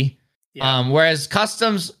PvP. Yeah. Whereas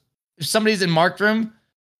customs, if somebody's in marked room,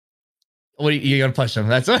 what are you gonna push them?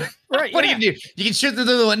 That's what. Right. What are you gonna do? You can shoot through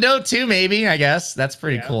the window too, maybe. I guess that's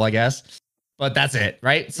pretty cool. I guess, but that's it,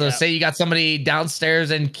 right? So say you got somebody downstairs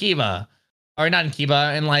in Kiva, or not in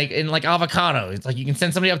Kiva, in like Avocado. It's like you can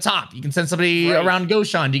send somebody up top. You can send somebody around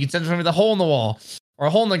Goshan. You can send somebody with a hole in the wall or a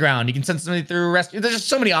hole in the ground. You can send somebody through rescue. There's just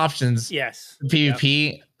so many options. Yes. For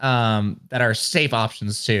PvP, that are safe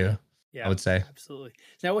options too. Yeah, I would say. Absolutely.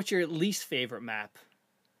 Now, what's your least favorite map?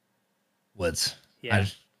 Woods. Yeah.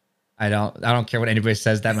 I don't care what anybody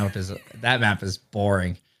says. That map is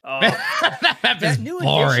boring. Oh, that map is new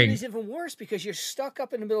boring. Edition is even worse because you're stuck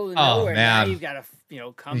up in the middle of nowhere. Man. Now you've got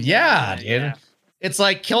to, come. Yeah, dude. Yeah. It's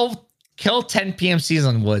like kill kill 10 PMCs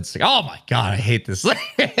on woods. Like, oh my god, I hate this.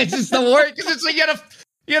 It's just the worst because it's like you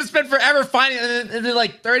gotta spend forever finding it, and then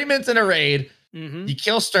like 30 minutes in a raid. You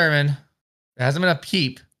kill Sturman. There hasn't been a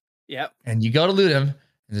peep. Yep. And you go to loot him,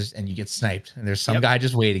 and you get sniped. And there's some guy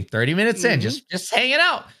just waiting 30 minutes in, just hanging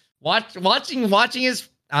out, watching his.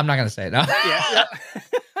 I'm not gonna say it. No. Yeah.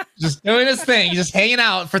 Just doing his thing, just hanging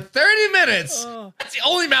out for 30 minutes. That's the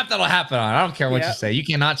only map that'll happen on. I don't care what you say. You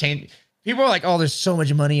cannot change. People are like, "Oh, there's so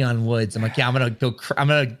much money on woods." I'm like, "Yeah, I'm gonna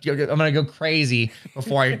go crazy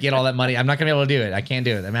before I get all that money. I'm not gonna be able to do it. I can't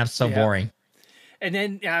do it. That map's so boring." And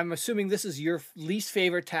then I'm assuming this is your least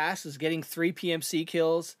favorite task is getting 3 PMC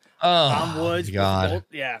kills Oh, on woods. God.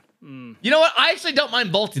 Yeah. You know what? I actually don't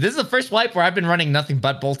mind Bolty. This is the first wipe where I've been running nothing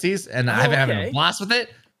but Bolties, and I've been having a blast with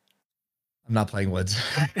it. I'm not playing woods.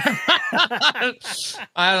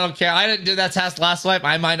 I don't care. I didn't do that task last wipe.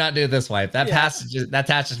 I might not do this wipe. That task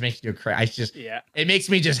just makes you crazy. It makes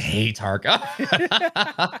me just hate Tarkov.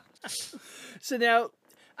 So now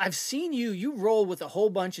I've seen you roll with a whole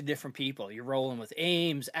bunch of different people. You're rolling with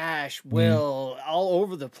Ames, Ash, Will, all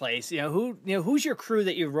over the place. Who's your crew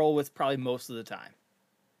that you roll with probably most of the time?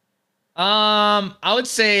 I would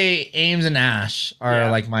say Ames and Ash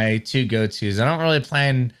are like my two go-tos. I don't really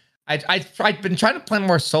plan. I've been trying to plan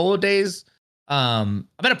more solo days. I'm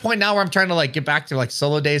at a point now where I'm trying to like get back to like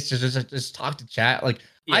solo days to just talk to chat. Like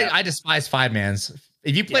I despise 5-mans.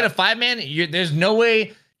 If you played a 5-man, there's no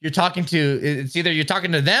way you're talking to. It's either you're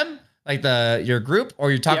talking to them, like your group, or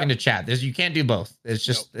you're talking to chat. You can't do both. It's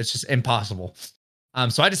just impossible.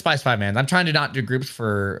 So I despise 5-mans. I'm trying to not do groups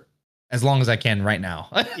for as long as I can right now.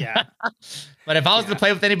 But if I was to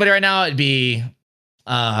play with anybody right now, it'd be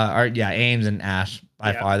Ames and Ash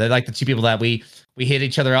by far. They're like the two people that we hit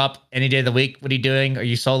each other up any day of the week. What are you doing? Are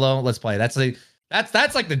you solo? Let's play. That's like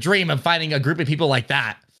the dream of finding a group of people like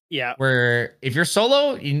that. Yeah. Where if you're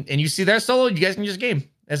solo and you see they're solo, you guys can just game.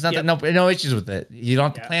 There's nothing, no issues with it. You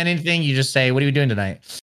don't have to plan anything. You just say, "What are we doing tonight?"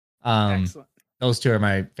 Excellent. Those two are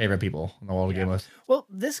my favorite people in the world to game with. Well,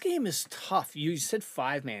 this game is tough. You said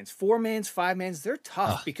 5-mans, 4-mans, 5-mans. They're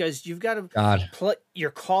tough because you've got to play. Your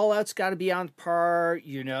call outs got to be on par.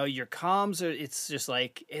 Your comms are. It's just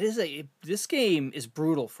like this game is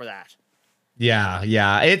brutal for that. Yeah.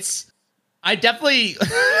 I definitely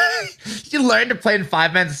you learn to play in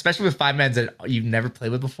 5-mans, especially with 5-mans that you've never played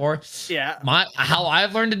with before. Yeah. How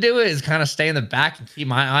I've learned to do it is kind of stay in the back and keep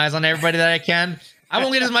my eyes on everybody that I can. I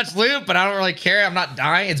won't get as much loot, but I don't really care. I'm not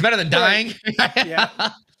dying. It's better than dying.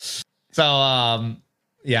 So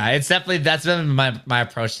it's definitely that's been my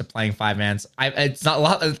approach to playing 5-mans. It's a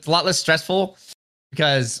lot less stressful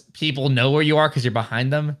because people know where you are because you're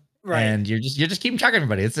behind them. Right. And you're just keeping track of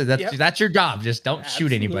everybody. That's your job. Just don't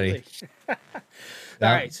shoot anybody. All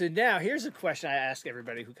right. So now here's a question I ask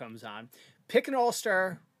everybody who comes on. Pick an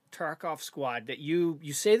all-star Tarkov squad that you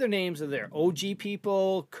say their names are there. OG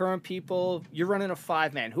people, current people. You're running a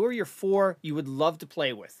 5-man. Who are your 4 you would love to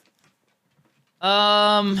play with? Do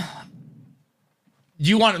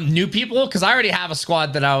you want new people? Because I already have a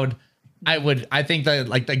squad that I think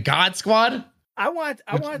the God squad. I want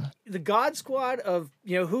the God squad of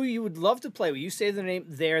who you would love to play with. You say the name,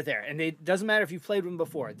 they're there, and it doesn't matter if you've played with them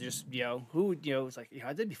before. Just who it's like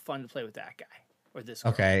that'd be fun to play with that guy or this.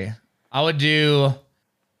 Girl. Okay, I would do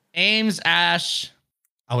Ames, Ash.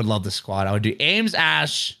 I would love the squad. I would do Ames,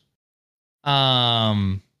 Ash,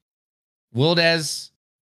 Wildez,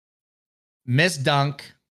 Miss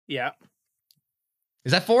Dunk. Yeah.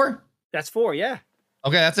 Is that 4? That's 4. Yeah.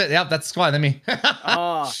 Okay, that's it. Yep, that's the squad. Let me.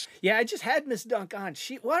 Yeah, I just had Miss Dunk on.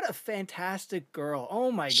 What a fantastic girl.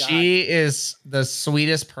 Oh my god. She is the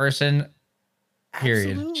sweetest person.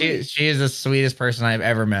 Period. Absolutely. She is the sweetest person I've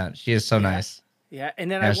ever met. She is so nice. Yeah, and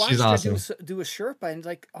then I watched her do a Sherpa, and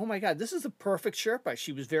like, oh my god, this is the perfect Sherpa.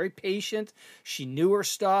 She was very patient. She knew her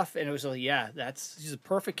stuff, and it was like, she's a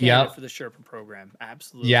perfect candidate for the Sherpa program.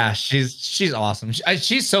 Absolutely. Yeah, she's awesome.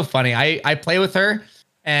 She's so funny. I play with her,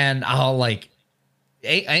 and I'll like.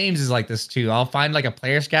 Ames is like this too. I'll find like a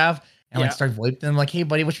player scav and like start VoIP them like, "Hey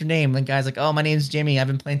buddy, what's your name?" And the guy's like, "Oh, my name's Jimmy. I've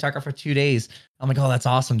been playing Tarkov for 2 days." I'm like, "Oh, that's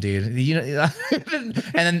awesome, dude." And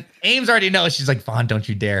then Ames already knows. She's like, "Vaughn, don't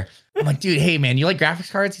you dare." I'm like, "Dude, hey man, you like graphics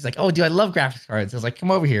cards?" He's like, "Oh, dude, I love graphics cards." I was like, "Come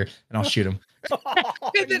over here," and I'll shoot him.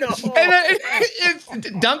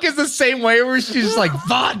 Dunk is the same way where she's just like,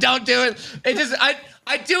 "Vaughn, don't do it." It just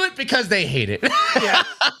I do it because they hate it. Yeah.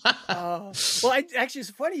 Well, actually, it's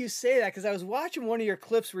funny you say that because I was watching one of your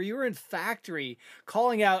clips where you were in factory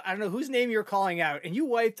calling out, I don't know whose name you were calling out, and you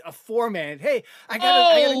wiped a 4-man. Hey, I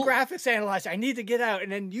got a graphics analyzer. I need to get out.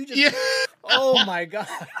 And then you just, oh my God.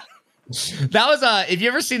 That was, if you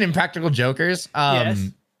ever seen Impractical Jokers, yes.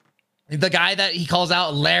 The guy that he calls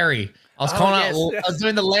out, Larry, I was Oh, calling yes, out. yes. I was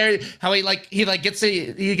doing the Larry. How he gets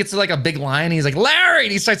to like a big line. And he's like Larry,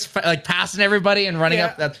 and he starts like passing everybody and running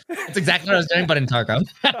up. That's exactly what I was doing, but in Tarkov.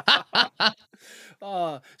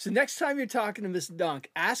 So next time you're talking to Miss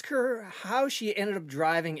Dunk, ask her how she ended up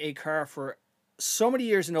driving a car for so many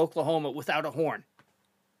years in Oklahoma without a horn.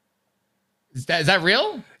 Is that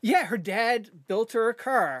real? Yeah, her dad built her a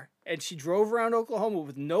car and she drove around Oklahoma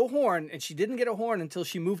with no horn, and she didn't get a horn until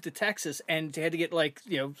she moved to Texas and had to get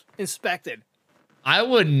inspected. I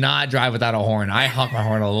would not drive without a horn. I honk my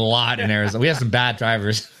horn a lot in Arizona. We have some bad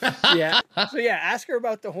drivers. Yeah. So yeah, ask her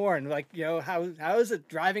about the horn. Like, how is it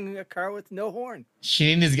driving a car with no horn?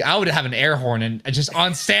 She needs. I would have an air horn and just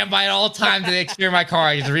on standby at all times to the exterior of my car.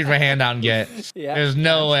 I just reach my hand out and get. Yeah. There's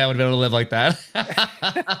no way I would be able to live like that.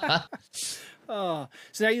 So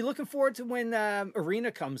now you're looking forward to when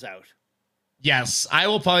Arena comes out. Yes, I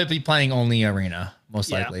will probably be playing only Arena,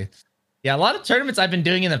 most likely. Yeah, a lot of tournaments I've been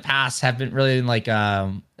doing in the past have been really like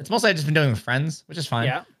it's mostly I've just been doing with friends, which is fine.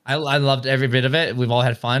 Yeah. I loved every bit of it. We've all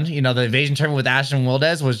had fun. The Evasion tournament with Ashton and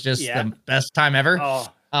Wildez was just the best time ever.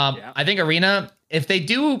 I think Arena, if they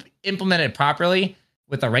do implement it properly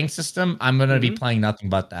with a rank system, I'm gonna be playing nothing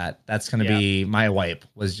but that. That's gonna be my wipe,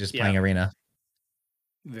 was just playing Arena.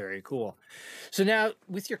 Very cool. So now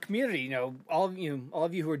with your community, all of you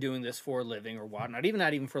who are doing this for a living or whatnot,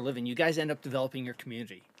 not even for a living, you guys end up developing your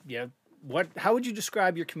community. Yeah. How would you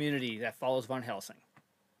describe your community that follows Vohnhelsing?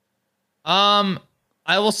 I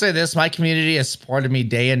will say this: my community has supported me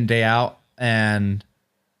day in, day out, and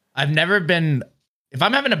I've never been. If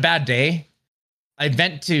I'm having a bad day, I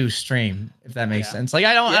vent to stream. If that makes sense. Like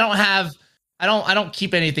I don't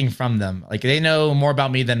keep anything from them. Like they know more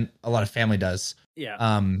about me than a lot of family does.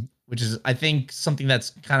 Yeah. Which is, I think, something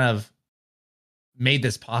that's kind of made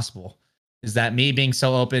this possible. Is that me being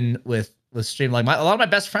so open with stream? Like a lot of my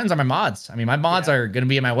best friends are my mods. I mean, my mods are going to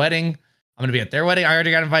be at my wedding. I'm going to be at their wedding. I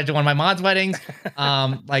already got invited to one of my mods' weddings.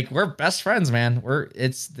 Like we're best friends, man.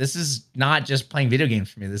 This is not just playing video games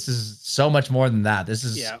for me. This is so much more than that. This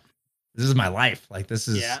is my life. Like this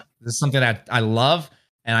is something that I love,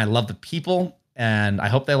 and I love the people, and I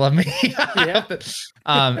hope they love me.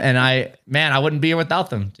 And I wouldn't be here without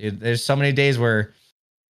them, dude. There's so many days where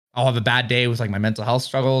I'll have a bad day with like my mental health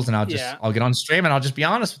struggles, and I'll get on stream and I'll just be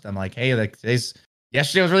honest with them. Like, hey, like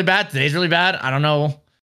yesterday was really bad. Today's really bad. I don't know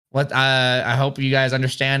what, I hope you guys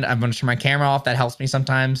understand. I'm going to turn my camera off. That helps me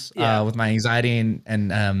sometimes with my anxiety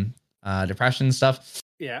and depression and stuff.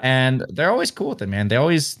 Yeah. And they're always cool with it, man. They are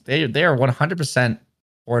 100%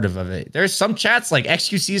 supportive of it. There's some chats like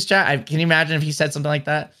XQC's chat. Can you imagine if he said something like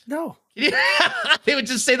that? No. They would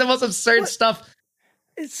just say the most absurd stuff.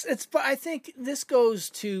 But I think this goes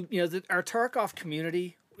to our Tarkov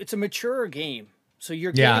community. It's a mature game, so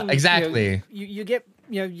you're getting exactly. You get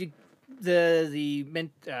the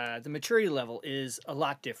maturity level is a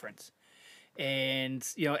lot different, and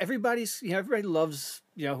everybody loves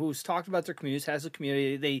who's talked about their communities, has a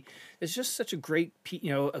community. It's just such a great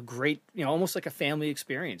almost like a family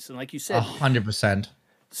experience, and like you said, 100%.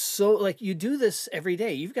 So like you do this every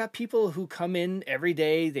day. You've got people who come in every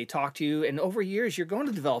day, they talk to you, and over years you're going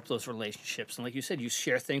to develop those relationships. And like you said, you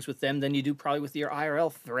share things with them than you do probably with your IRL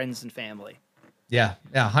friends and family. Yeah,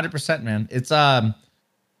 100%, man. It's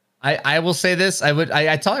I will say this.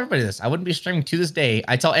 I tell everybody this. I wouldn't be streaming to this day.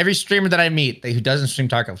 I tell every streamer that I meet who doesn't stream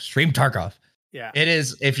Tarkov. Yeah. It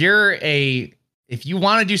is, if you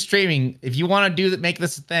want to do streaming, if you want to make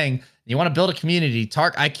this a thing, you want to build a community,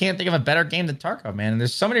 I can't think of a better game than Tarkov, man. And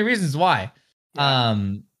there's so many reasons why. Yeah.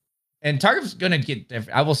 And Tarkov's going to get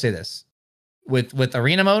different. I will say this. With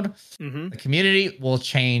arena mode, the community will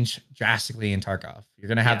change drastically in Tarkov. You're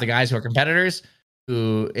going to have the guys who are competitors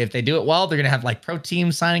who, if they do it well, they're going to have like pro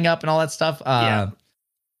teams signing up and all that stuff.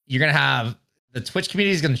 You're going to have the Twitch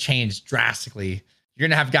community is going to change drastically. You're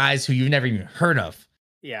going to have guys who you've never even heard of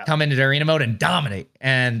come into the arena mode and dominate.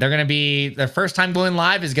 And they're going to be, their first time going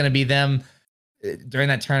live is going to be them during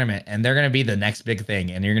that tournament. And they're going to be the next big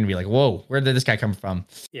thing. And you're going to be like, whoa, where did this guy come from?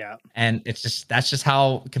 Yeah. And that's just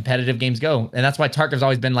how competitive games go. And that's why Tarkov's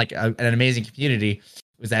always been like an amazing community.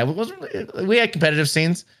 We had competitive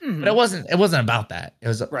scenes, but it wasn't about that. It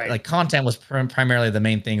was like content was primarily the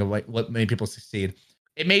main thing of what made people succeed.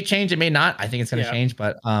 It may change, it may not. I think it's going to change,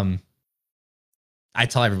 but I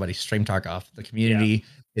tell everybody, stream Tarkov. The community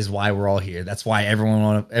is why we're all here. That's why every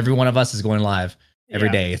one of us is going live every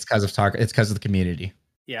day. It's because of Tarkov. It's because of the community.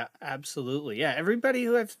 Yeah, absolutely. Yeah, everybody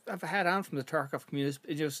who I've had on from the Tarkov community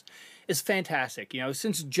is fantastic.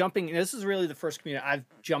 Since jumping, this is really the first community I've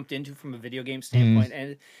jumped into from a video game standpoint,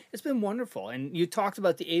 and it's been wonderful. And you talked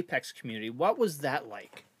about the Apex community. What was that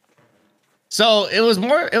like? So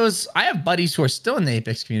I have buddies who are still in the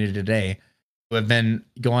Apex community today who have been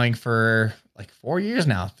going for like 4 years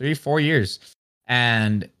now, 3-4 years.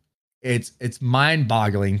 And it's mind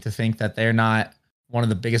boggling to think that they're not one of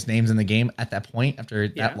the biggest names in the game at that point after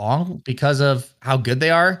that long because of how good they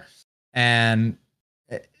are. And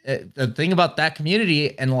the thing about that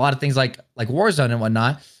community and a lot of things like Warzone and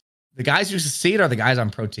whatnot, the guys who succeed are the guys on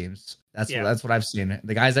pro teams. That's what I've seen.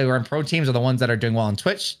 The guys that are on pro teams are the ones that are doing well on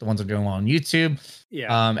Twitch, the ones that are doing well on YouTube,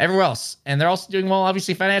 everywhere else, and they're also doing well,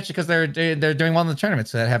 obviously financially, because they're doing well in the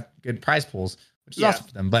tournaments that have good prize pools, which is awesome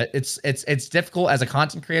for them. But it's difficult as a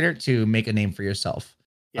content creator to make a name for yourself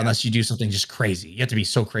unless you do something just crazy. You have to be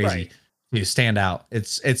so crazy to stand out.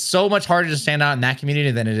 It's so much harder to stand out in that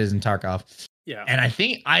community than it is in Tarkov. Yeah, and I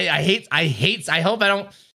think I hope I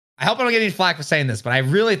don't get any flack for saying this, but I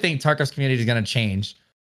really think Tarkov's community is going to change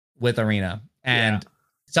with Arena, and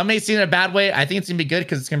some may see it in a bad way. I think it's gonna be good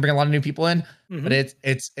because it's gonna bring a lot of new people in, but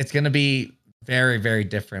it's gonna be very, very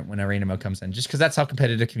different when Arena mode comes in, just because that's how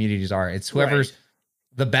competitive communities are. It's whoever's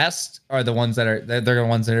the best are the ones that are they're the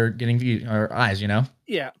ones that are getting views or eyes, you know?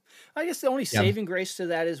 Yeah. I guess the only saving grace to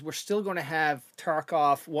that is we're still going to have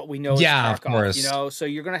Tarkov, what we know as Tarkov, of course. you know, so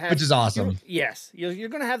you're going to have, which is awesome. You're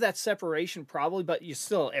going to have that separation probably, but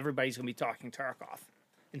everybody's going to be talking Tarkov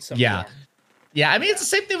in some form. Yeah, I mean, it's the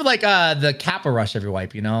same thing with like the Kappa rush every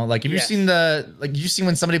wipe, you know? Like, if you've seen you've seen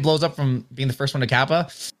when somebody blows up from being the first one to Kappa,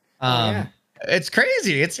 it's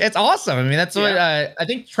crazy. It's awesome. I mean, that's what I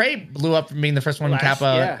think Trey blew up from being the first one to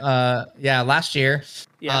Kappa. Last year.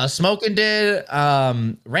 Yeah. Smokin did.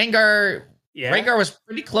 Rengar. Yeah. Rengar was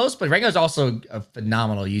pretty close, but Rengar's also a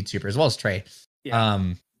phenomenal YouTuber as well as Trey.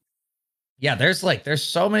 Yeah. There's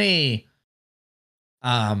so many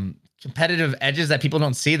competitive edges that people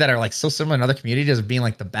don't see that are like so similar in other communities of being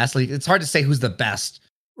like the best. Like, it's hard to say who's the best.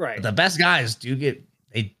 Right. But the best guys do get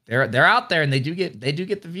they're out there and they do get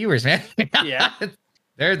the viewers, man. Yeah.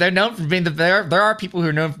 They're known for being there are people who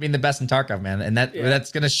are known for being the best in Tarkov, man. And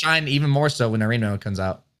that's gonna shine even more so when Arena comes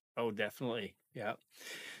out. Oh, definitely. Yeah.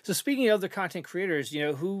 So speaking of other content creators, you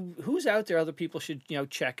know, who's out there other people should, you know,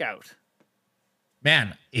 check out?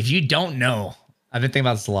 Man, if you don't know, I've been thinking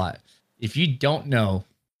about this a lot. If you don't know,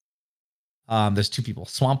 there's two people,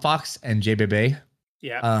 Swamp Fox and JBB.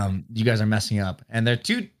 Yeah. You guys are messing up, and they're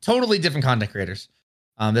two totally different content creators.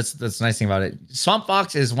 That's the nice thing about it. Swamp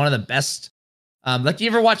Fox is one of the best. Like, do you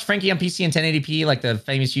ever watch Frankie on PC in 1080p, like the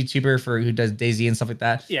famous YouTuber who does DayZ and stuff like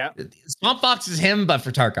that? Yeah. Swamp Fox is him, but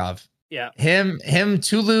for Tarkov. Yeah. Him,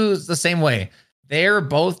 Tulu is the same way. They're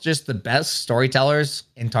both just the best storytellers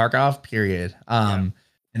in Tarkov, period. And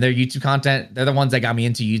their YouTube content, they're the ones that got me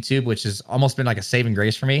into YouTube, which has almost been like a saving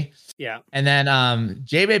grace for me. Yeah. And then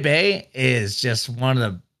JBB is just one of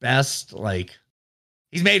the best, like,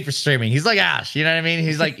 he's made for streaming. He's like Ash, you know what I mean?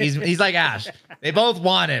 He's like like Ash. They both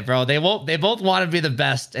want it, bro. They both want to be the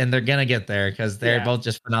best, and they're gonna get there because they're both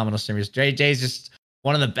just phenomenal streamers. JJ's just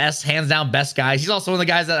one of the best, hands down best guys. He's also one of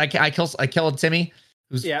the guys that I killed Timmy,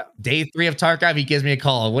 who's day 3 of Tarkov. He gives me a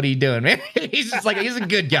call. What are you doing, man? He's just like, he's a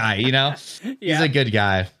good guy, you know? He's a good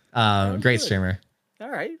guy. Great streamer. All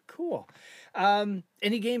right, cool.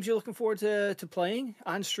 Any games you're looking forward to playing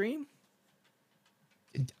on stream?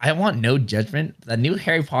 I want no judgment. The new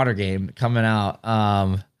Harry Potter game coming out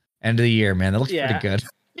end of the year, man. That looks pretty good.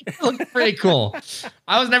 It looks pretty cool.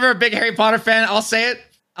 I was never a big Harry Potter fan. I'll say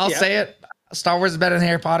it. Star Wars is better than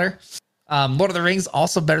Harry Potter. Lord of the Rings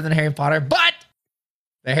also better than Harry Potter, but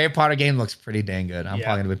the Harry Potter game looks pretty dang good. I'm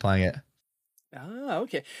probably gonna be playing it. Oh,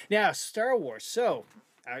 okay. Now, Star Wars. So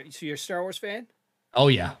you're a Star Wars fan? Oh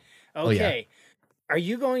yeah. Okay. Oh, yeah. Are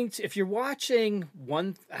you going to, if you're watching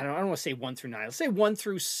I don't want to say 1 through 9, let's say 1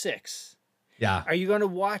 through 6. Yeah. Are you going to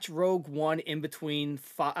watch Rogue One in between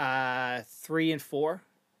 3 and 4?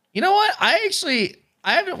 You know what? I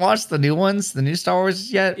haven't watched the new ones, the new Star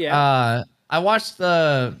Wars yet. Yeah. I watched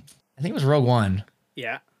I think it was Rogue One.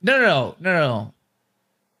 Yeah. No.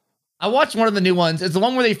 I watched one of the new ones. It's the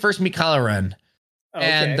one where they first meet Kylo Ren. Okay.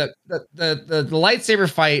 And the lightsaber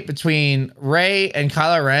fight between Rey and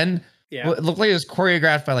Kylo Ren. Yeah. It looked like it was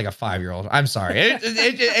choreographed by like a 5-year-old. I'm sorry.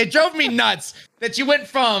 It drove me nuts that you went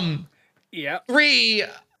from 3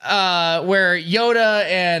 where Yoda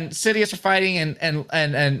and Sidious are fighting and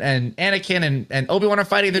Anakin and Obi-Wan are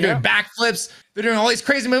fighting. They're doing backflips. They're doing all these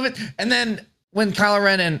crazy movements. And then when Kylo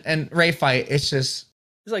Ren and Rey fight, it's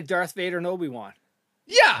like Darth Vader and Obi-Wan.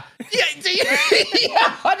 Yeah, 100%.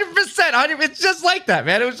 It's just like that,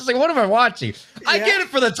 man. It was just like, what am I watching? I get it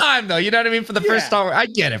for the time, though. You know what I mean? For the first Star Wars, I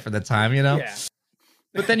get it for the time, you know? Yeah.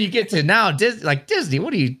 But then you get to now, Disney,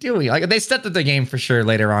 what are you doing? Like, they stepped up the game for sure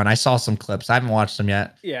later on. I saw some clips. I haven't watched them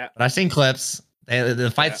yet. Yeah. But I've seen clips.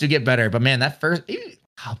 The fights do get better, but man, that first,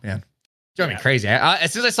 oh man, drove me crazy.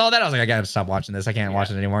 As soon as I saw that, I was like, I gotta stop watching this. I can't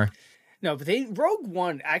watch it anymore. No, but Rogue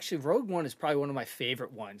One is probably one of my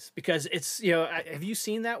favorite ones because it's, have you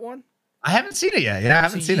seen that one? I haven't seen it yet. Yeah, I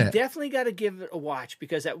haven't seen it. You definitely got to give it a watch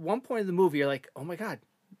because at one point in the movie, you're like, oh my God,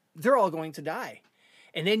 they're all going to die.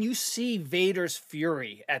 And then you see Vader's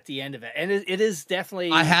fury at the end of it. And it is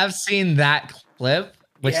definitely. I have seen that clip,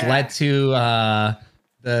 which led to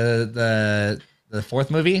the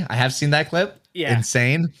fourth movie. I have seen that clip. Yeah.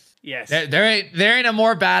 Insane. Yes. There ain't a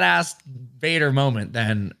more badass Vader moment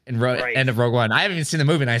than in end of Rogue One. I haven't even seen the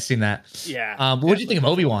movie and I've seen that. Yeah. What do you think of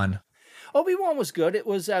Obi-Wan? Obi-Wan was good. It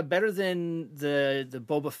was better than the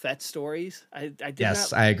Boba Fett stories. I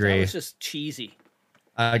agree. It was just cheesy.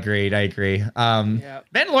 Agreed. I agree.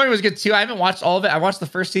 Mandalorian was good too. I haven't watched all of it. I watched the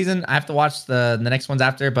first season. I have to watch the next ones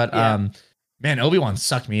after. But man, Obi-Wan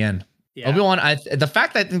sucked me in. Yeah. Obi-Wan. The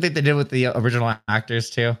fact that I think that they did with the original actors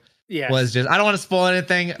too. Yeah. Was just, I don't want to spoil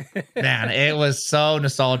anything. Man, it was so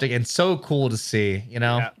nostalgic and so cool to see.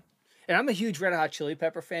 Yeah. And I'm a huge Red Hot Chili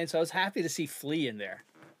Pepper fan, so I was happy to see Flea in there.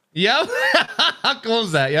 Yep. How cool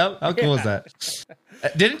is that? Yep. How cool is that?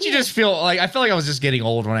 Didn't you just feel like, I feel like I was just getting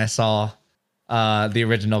old when I saw the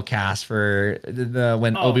original cast for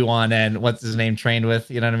when Obi-Wan and what's his name trained with,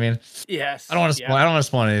 you know what I mean? Yes. I don't want to spoil. I don't want to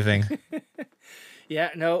spoil anything.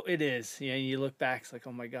 Yeah, no, it is. You look back, it's like,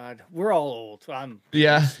 oh my God, we're all old. I'm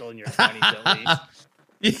still in your 20s at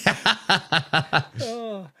least. Yeah.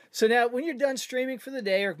 So now, when you're done streaming for the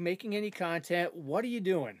day or making any content, what are you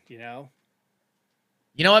doing? You know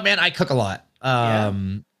what, man? I cook a lot. I've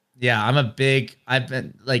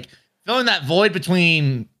been like filling that void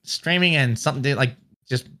between streaming and something like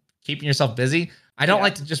just keeping yourself busy. I don't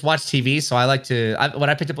like to just watch TV, so I like to. What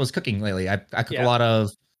I picked up was cooking lately. I cook a lot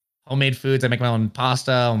of homemade foods. I make my own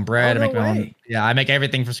pasta, own bread. I make my own. Yeah, I make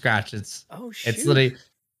everything from scratch. It's literally,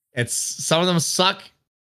 some of them suck.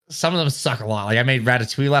 Some of them suck a lot. Like I made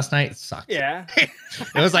ratatouille last night. It sucked. Yeah. It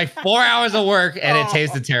was like 4 hours of work and it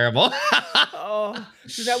tasted terrible.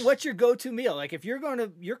 So that what's your go-to meal? Like if you're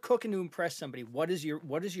cooking to impress somebody, what is your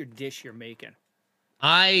dish you're making?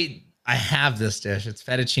 I have this dish. It's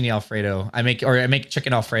fettuccine Alfredo. I make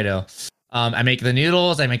chicken Alfredo. I make the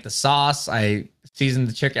noodles. I make the sauce. I season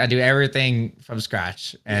the chicken. I do everything from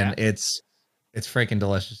scratch, and it's freaking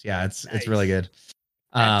delicious. Yeah, it's really good.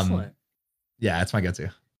 Excellent. Yeah, it's my go-to.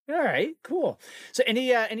 All right, cool. So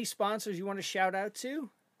any sponsors you want to shout out to?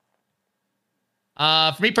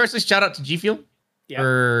 For me personally, shout out to G Fuel.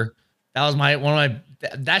 Yeah. That was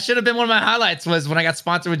that should have been one of my highlights was when I got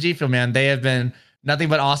sponsored with G Fuel, man. They have been nothing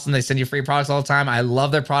but awesome. They send you free products all the time. I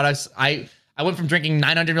love their products. I went from drinking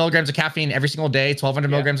 900 milligrams of caffeine every single day, 1,200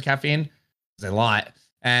 milligrams of caffeine. It's a lot.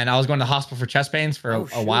 And I was going to the hospital for chest pains for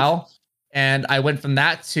a while. And I went from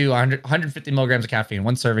that to 150 milligrams of caffeine,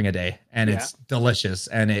 one serving a day. And it's delicious.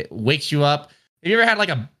 And it wakes you up. Have you ever had I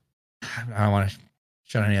don't want to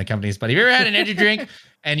shout out any of the companies, but have you ever had an energy drink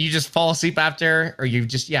and you just fall asleep after, or you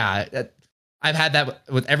just, I've had that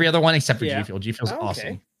with every other one except for G Fuel. G Fuel's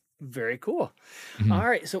awesome. Very cool. Mm-hmm. All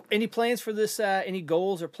right. So any plans for this, any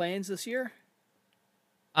goals or plans this year?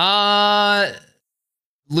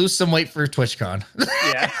 Lose some weight for TwitchCon.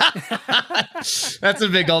 Yeah. That's a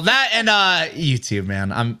big goal. That and YouTube,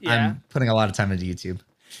 man. I'm putting a lot of time into YouTube.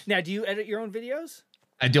 Now, do you edit your own videos?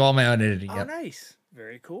 I do all my own editing. Oh, nice.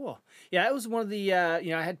 Very cool. Yeah, it was one of the,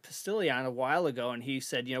 I had Pastilli on a while ago, and he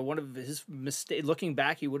said, one of his mistakes, looking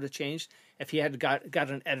back, he would have changed if he had got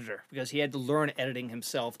an editor, because he had to learn editing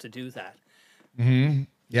himself to do that. Mm-hmm.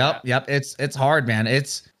 Yep. It's hard, man.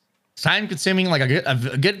 It's time consuming. Like a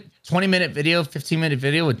good 20-minute video, 15-minute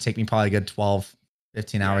video would take me probably a good 12,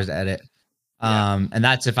 15 hours to edit. And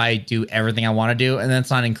that's if I do everything I want to do. And that's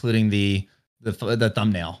not including the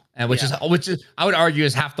thumbnail, and which is I would argue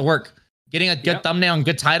is half the work. Getting a good thumbnail and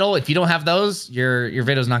good title. If you don't have those, your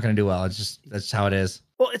video's not going to do well. That's just how it is.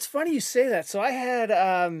 Well, it's funny you say that. So I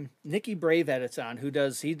had Nikki Brave Edits on,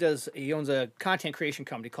 he owns a content creation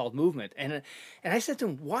company called Movement, and I said to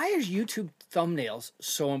him, "Why are YouTube thumbnails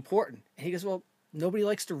so important?" And he goes, "Well, nobody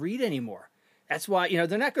likes to read anymore. That's why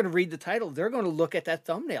they're not going to read the title. They're going to look at that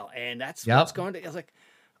thumbnail, and that's what's going to." I was like,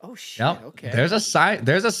 "Oh shit, okay." There's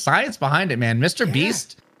a science behind it, man. Mr.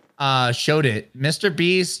 Beast showed it. Mr.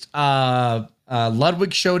 Beast,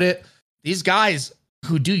 Ludwig showed it. These guys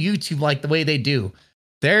who do YouTube like the way they do,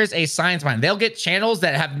 there's a science behind it. They'll get channels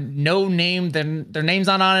that have no name, their name's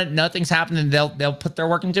not on it, nothing's happening. They'll put their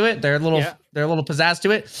work into it, their little pizzazz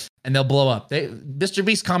to it, and they'll blow up. Mr.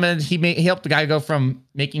 Beast commented he helped the guy go from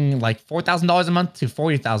making like $4,000 a month to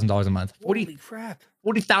 $40,000 a month. Holy crap!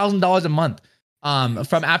 $40,000 a month.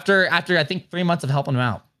 From after I think 3 months of helping him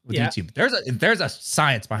out. with YouTube. There's a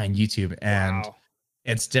science behind YouTube, and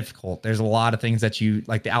it's difficult. There's a lot of things that you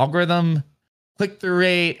like, the algorithm, click-through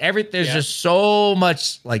rate, there's just so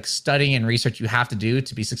much like studying and research you have to do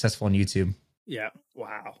to be successful on YouTube. Yeah.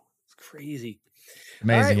 Wow. It's crazy.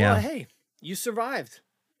 Amazing. Well, hey, you survived.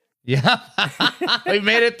 Yeah. We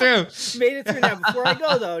made it through. Made it through. Now, before I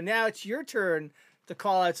go though, now it's your turn to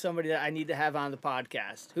call out somebody that I need to have on the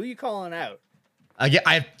podcast. Who are you calling out? I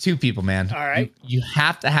have two people, man. All right. You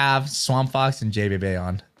have to have Swamp Fox and JBB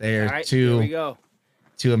on. They're All right, here we go.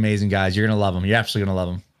 Two amazing guys. You're going to love them. You're absolutely going to love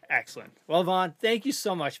them. Excellent. Well, Vaughn, thank you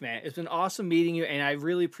so much, man. It's been awesome meeting you, and I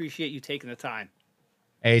really appreciate you taking the time.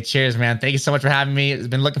 Hey, cheers, man. Thank you so much for having me. I've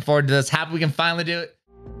been looking forward to this. Happy we can finally do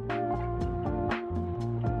it.